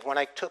perspective. When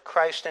I took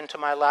Christ into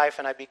my life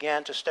and I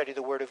began to study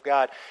the Word of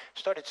God, I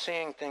started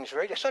seeing things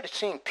I started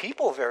seeing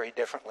people very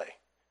differently.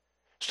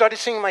 Started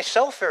seeing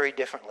myself very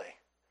differently.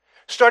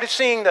 Started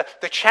seeing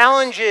the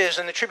challenges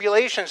and the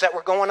tribulations that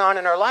were going on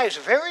in our lives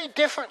very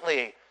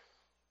differently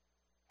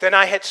than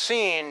I had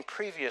seen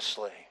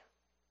previously.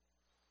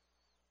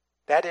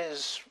 That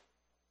is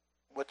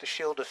what the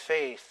shield of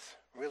faith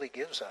really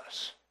gives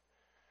us.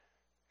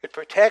 It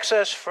protects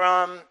us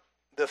from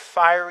the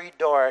fiery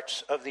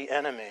darts of the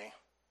enemy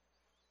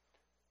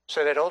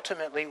so that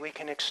ultimately we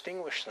can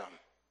extinguish them.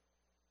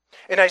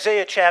 In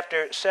Isaiah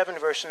chapter 7,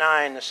 verse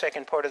 9, the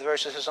second part of the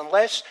verse says,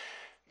 unless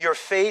your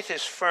faith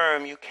is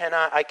firm,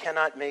 I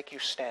cannot make you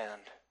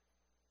stand.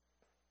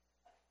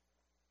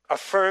 A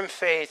firm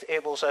faith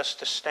enables us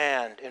to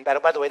stand in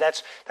battle. By the way,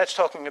 that's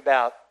talking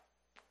about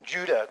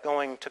Judah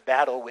going to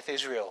battle with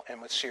Israel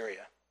and with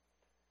Syria.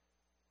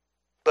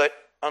 But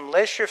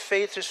unless your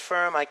faith is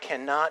firm, I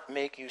cannot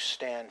make you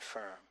stand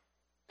firm.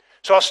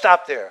 So I'll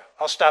stop there.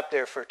 I'll stop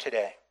there for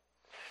today.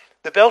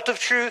 The belt of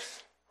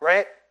truth,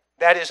 right?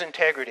 That is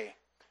integrity.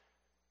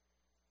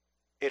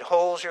 It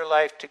holds your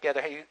life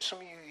together. Hey, some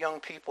of you young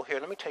people here,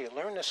 let me tell you,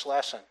 learn this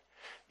lesson.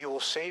 You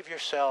will save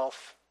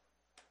yourself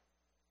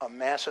a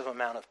massive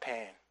amount of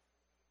pain.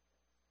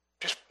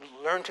 Just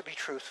learn to be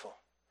truthful.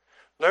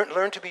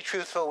 Learn to be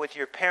truthful with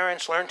your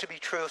parents. Learn to be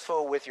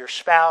truthful with your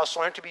spouse.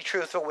 Learn to be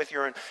truthful with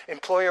your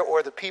employer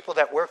or the people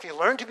that work for you.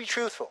 Learn to be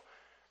truthful.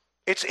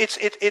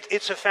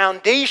 It's a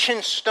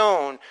foundation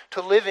stone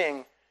to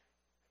living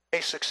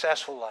a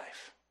successful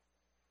life.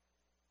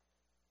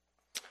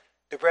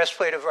 The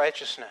breastplate of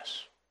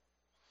righteousness.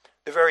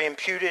 The very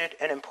imputed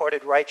and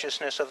imparted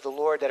righteousness of the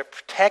Lord that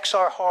protects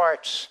our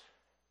hearts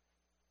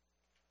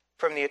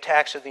from the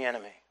attacks of the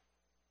enemy.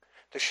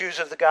 The shoes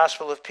of the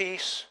gospel of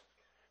peace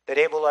that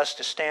enable us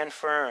to stand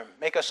firm,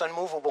 make us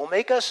unmovable,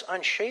 make us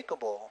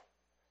unshakable.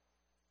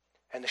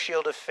 And the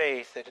shield of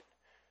faith that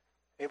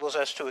enables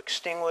us to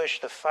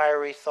extinguish the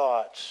fiery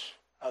thoughts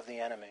of the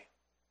enemy.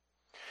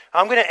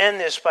 I'm going to end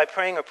this by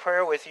praying a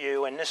prayer with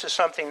you, and this is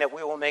something that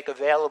we will make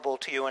available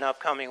to you in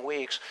upcoming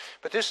weeks.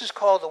 But this is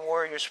called the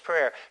Warrior's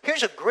Prayer.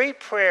 Here's a great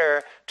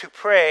prayer to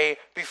pray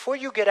before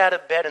you get out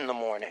of bed in the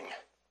morning.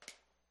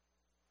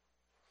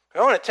 I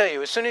want to tell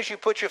you, as soon as you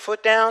put your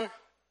foot down,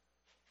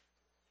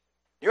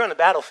 you're on the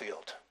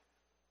battlefield.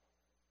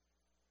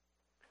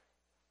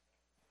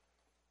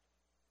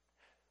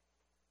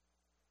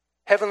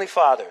 Heavenly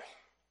Father,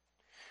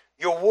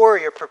 your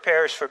warrior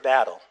prepares for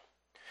battle.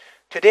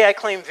 Today I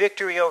claim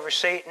victory over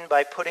Satan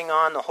by putting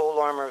on the whole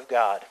armor of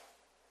God.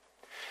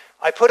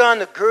 I put on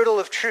the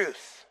girdle of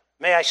truth.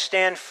 May I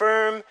stand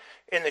firm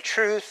in the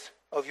truth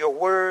of your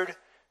word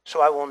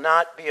so I will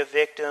not be a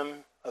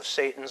victim of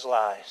Satan's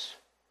lies.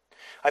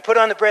 I put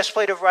on the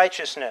breastplate of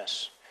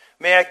righteousness.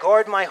 May I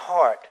guard my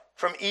heart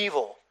from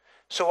evil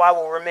so I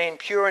will remain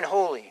pure and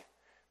holy,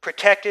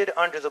 protected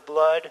under the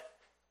blood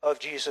of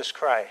Jesus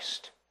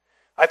Christ.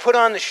 I put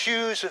on the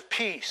shoes of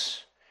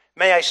peace.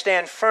 May I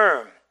stand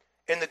firm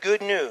in the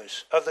good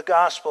news of the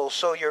gospel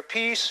so your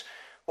peace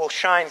will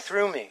shine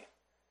through me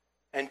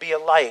and be a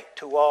light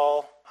to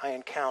all I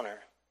encounter.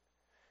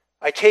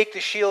 I take the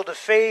shield of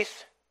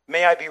faith.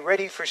 May I be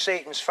ready for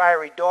Satan's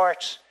fiery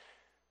darts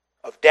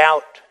of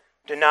doubt,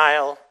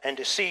 denial, and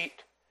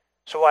deceit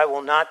so I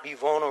will not be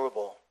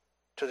vulnerable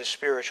to the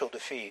spiritual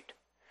defeat.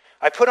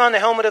 I put on the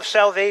helmet of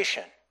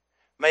salvation.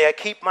 May I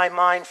keep my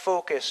mind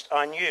focused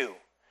on you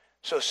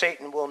so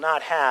Satan will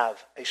not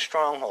have a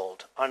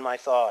stronghold on my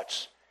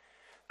thoughts.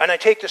 And I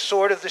take the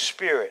sword of the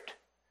Spirit.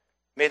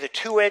 May the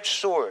two-edged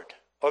sword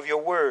of your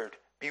word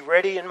be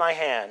ready in my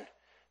hand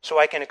so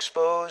I can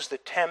expose the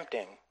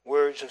tempting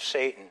words of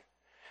Satan.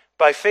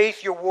 By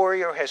faith, your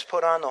warrior has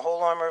put on the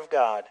whole armor of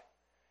God.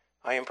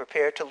 I am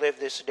prepared to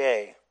live this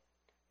day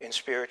in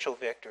spiritual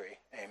victory.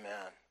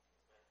 Amen.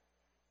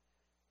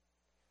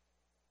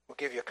 We'll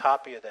give you a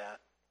copy of that.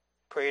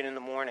 Pray it in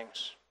the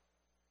mornings.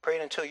 Pray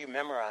it until you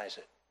memorize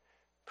it.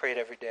 Pray it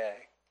every day.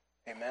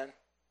 Amen.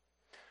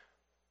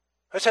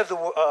 Let's have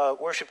the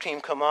worship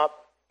team come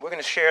up. We're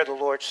going to share the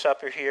Lord's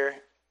Supper here.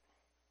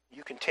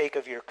 You can take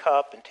of your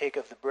cup and take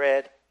of the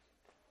bread.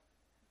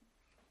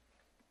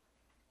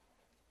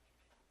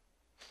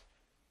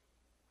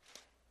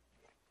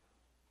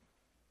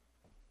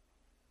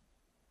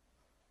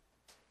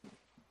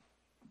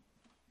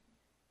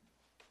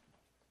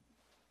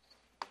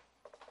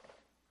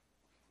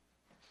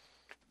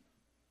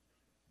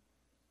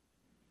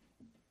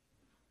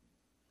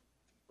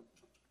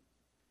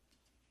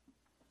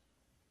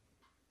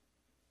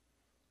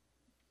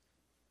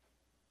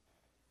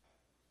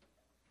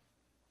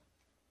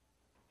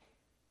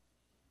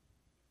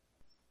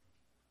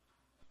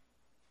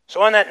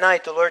 So on that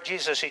night, the Lord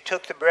Jesus, he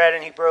took the bread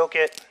and he broke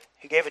it.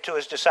 He gave it to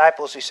his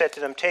disciples. He said to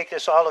them, "Take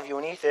this, all of you,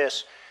 and eat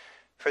this,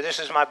 for this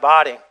is my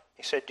body."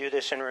 He said, "Do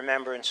this in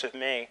remembrance of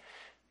me."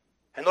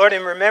 And Lord,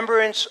 in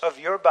remembrance of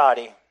your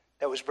body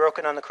that was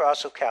broken on the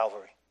cross of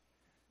Calvary,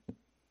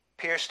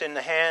 pierced in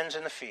the hands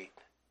and the feet,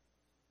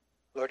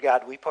 Lord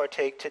God, we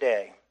partake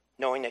today,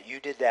 knowing that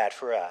you did that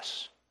for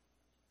us.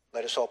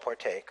 Let us all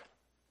partake.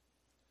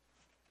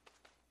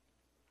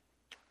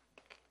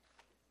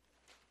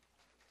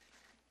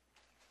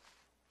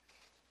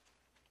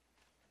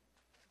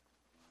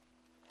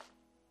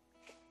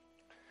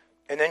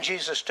 And then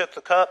Jesus took the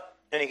cup,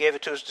 and he gave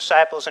it to his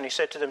disciples, and he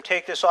said to them,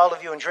 "Take this, all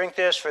of you, and drink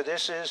this, for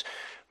this is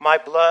my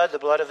blood, the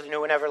blood of the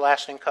new and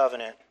everlasting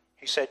covenant."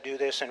 He said, "Do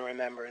this in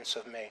remembrance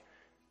of me."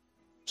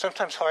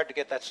 Sometimes hard to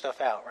get that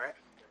stuff out, right?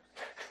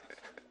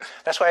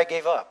 That's why I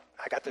gave up.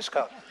 I got this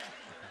cup.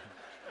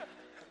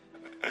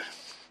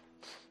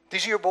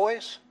 These are your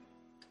boys?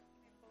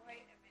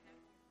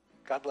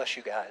 God bless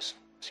you guys.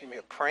 See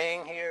me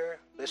praying here,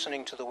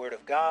 listening to the Word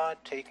of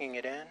God, taking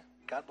it in.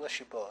 God bless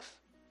you both.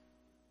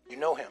 You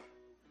know him.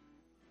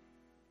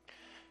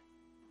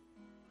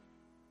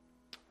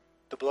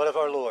 The blood of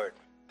our Lord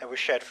that was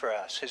shed for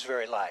us, his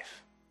very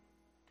life.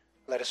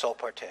 Let us all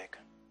partake.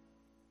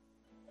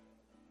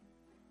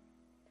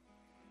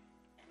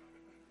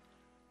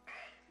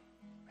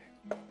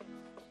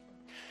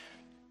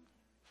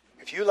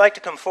 If you'd like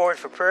to come forward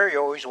for prayer,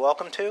 you're always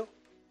welcome to.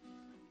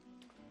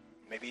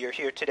 Maybe you're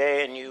here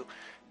today and you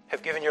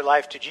have given your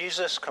life to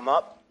Jesus. Come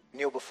up,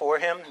 kneel before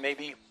him.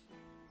 Maybe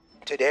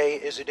today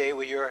is a day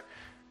where you're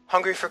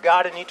hungry for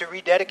God and need to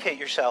rededicate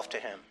yourself to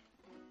him.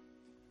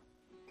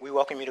 We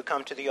welcome you to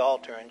come to the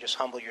altar and just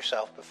humble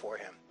yourself before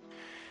him.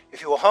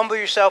 If you will humble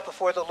yourself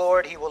before the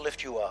Lord, he will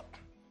lift you up.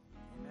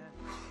 Amen.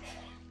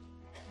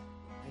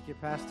 Thank you,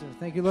 Pastor.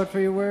 Thank you, Lord, for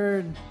your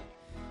word.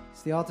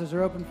 As the altars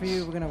are open for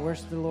you, we're going to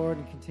worship the Lord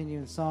and continue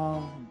in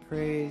song and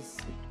praise.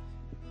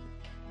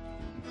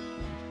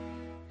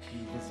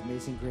 This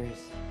amazing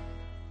grace.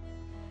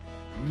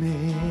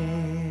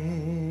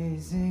 Amazing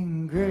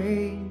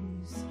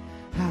grace,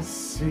 how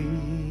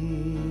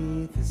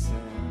sweet the sound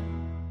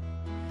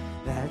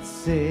that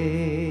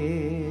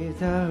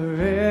saved a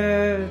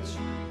wretch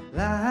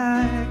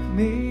like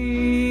me.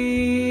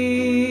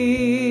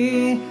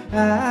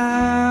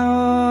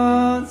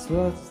 I once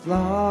was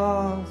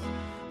lost,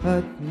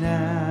 but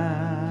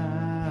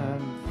now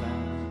I'm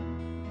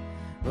found.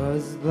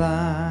 Was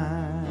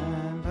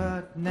blind,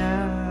 but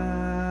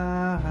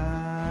now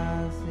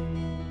I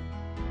see.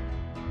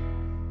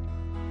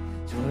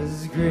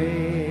 'Twas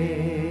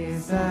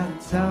grace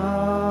that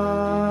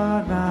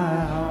taught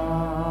my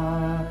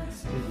heart to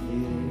fear,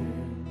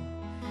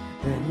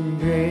 then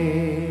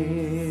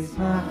grace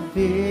my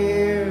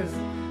fears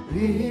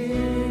relieved.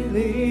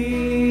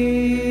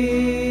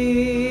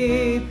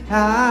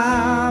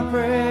 How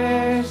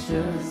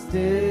precious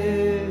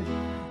did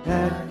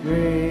that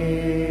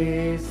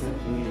grace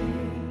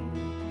appear,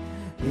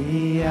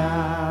 the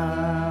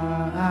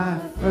hour I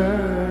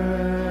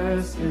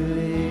first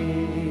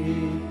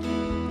believed.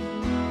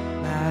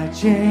 My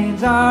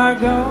chains are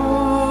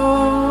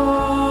gone,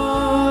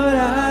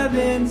 I've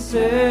been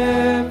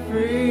set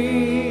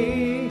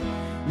free.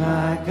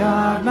 My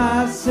God,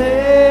 my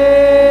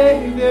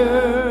Savior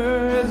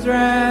has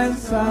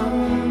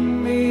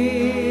ransomed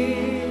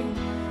me,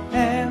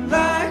 and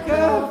like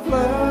a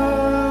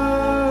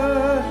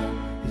flood,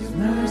 his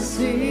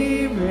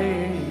mercy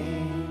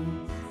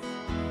reigns,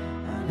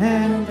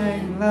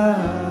 unending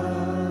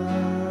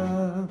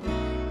love,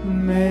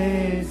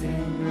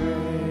 amazing grace.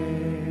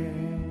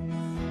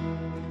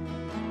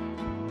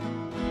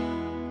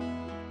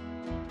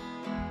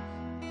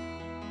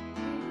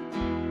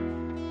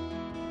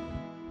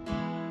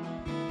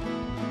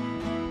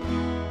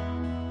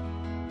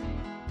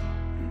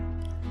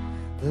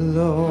 The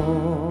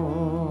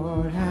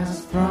Lord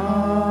has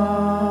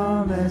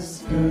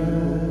promised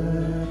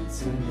good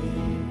to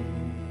me.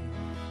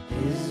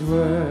 His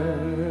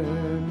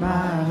word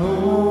my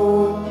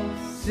hope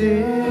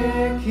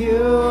secures.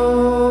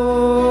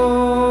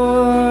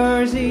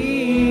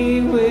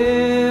 He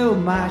will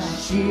my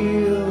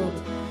shield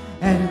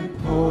and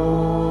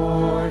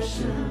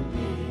portion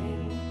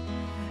be,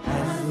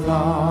 as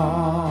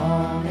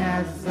long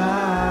as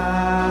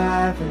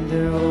life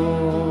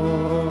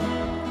endures.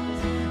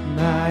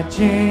 My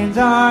chains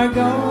are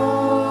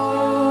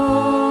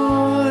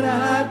gone,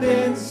 I've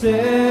been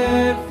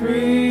set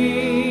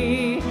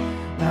free.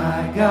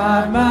 My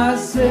God, my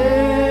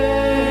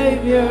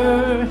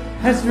Savior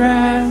has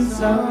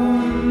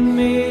ransomed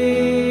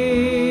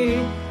me,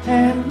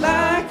 and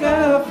like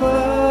a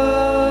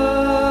flood,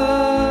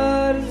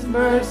 his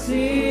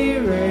mercy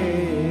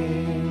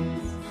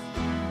reigns,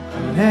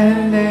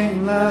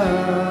 unending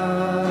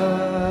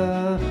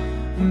love,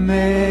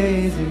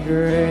 amazing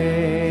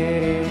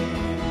grace.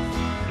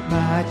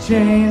 My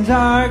chains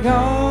are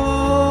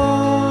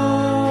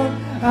gone,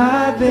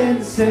 I've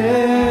been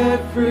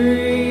set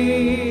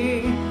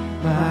free.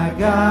 My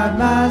God,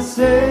 my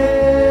Savior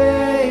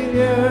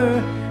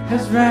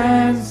has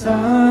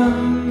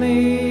ransomed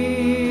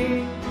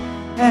me,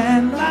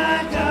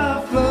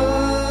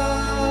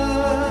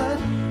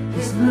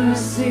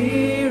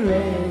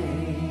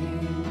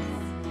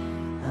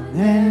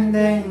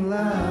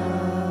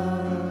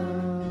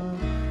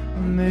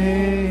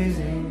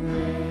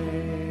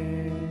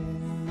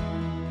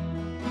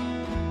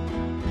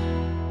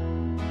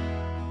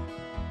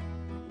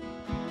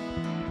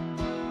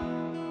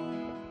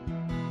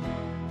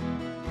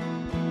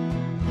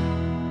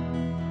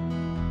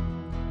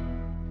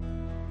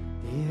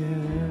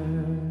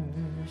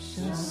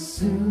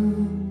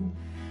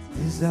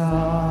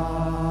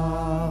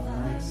 soft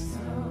like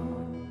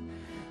snow.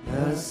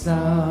 The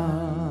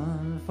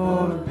sun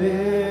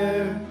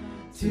forbear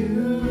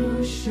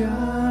to shine,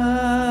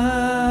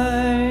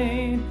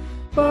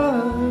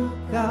 but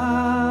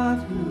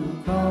God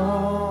who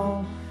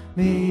called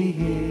me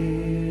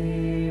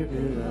here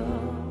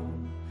below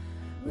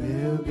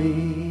will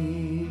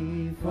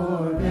be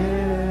forever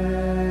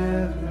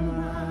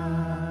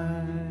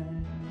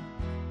mine.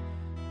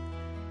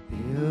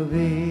 He'll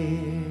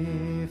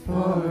be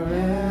forever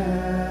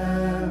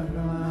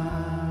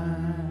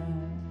mine.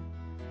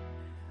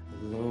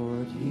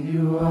 Lord,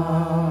 you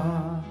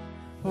are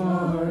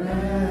forever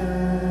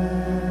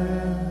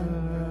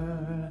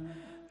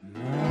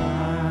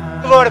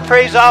mine. Lord, a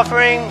praise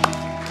offering.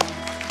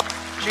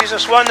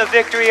 Jesus won the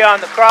victory on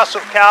the cross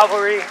of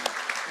Calvary.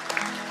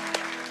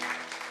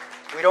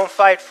 We don't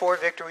fight for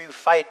victory, we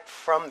fight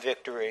from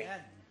victory. Amen.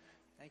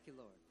 Thank you,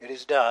 Lord. It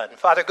is done.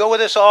 Father, go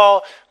with us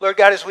all, Lord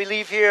God, as we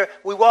leave here.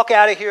 We walk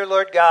out of here,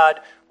 Lord God,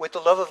 with the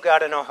love of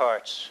God in our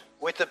hearts,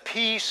 with the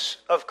peace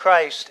of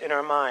Christ in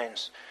our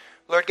minds.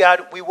 Lord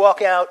God, we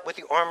walk out with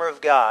the armor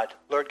of God,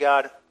 Lord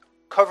God,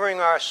 covering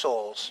our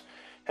souls.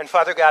 And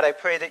Father God, I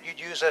pray that you'd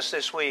use us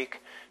this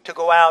week to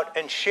go out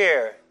and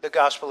share the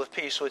gospel of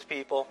peace with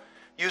people.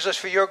 Use us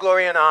for your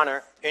glory and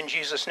honor. In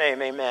Jesus'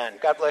 name, amen.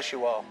 God bless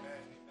you all.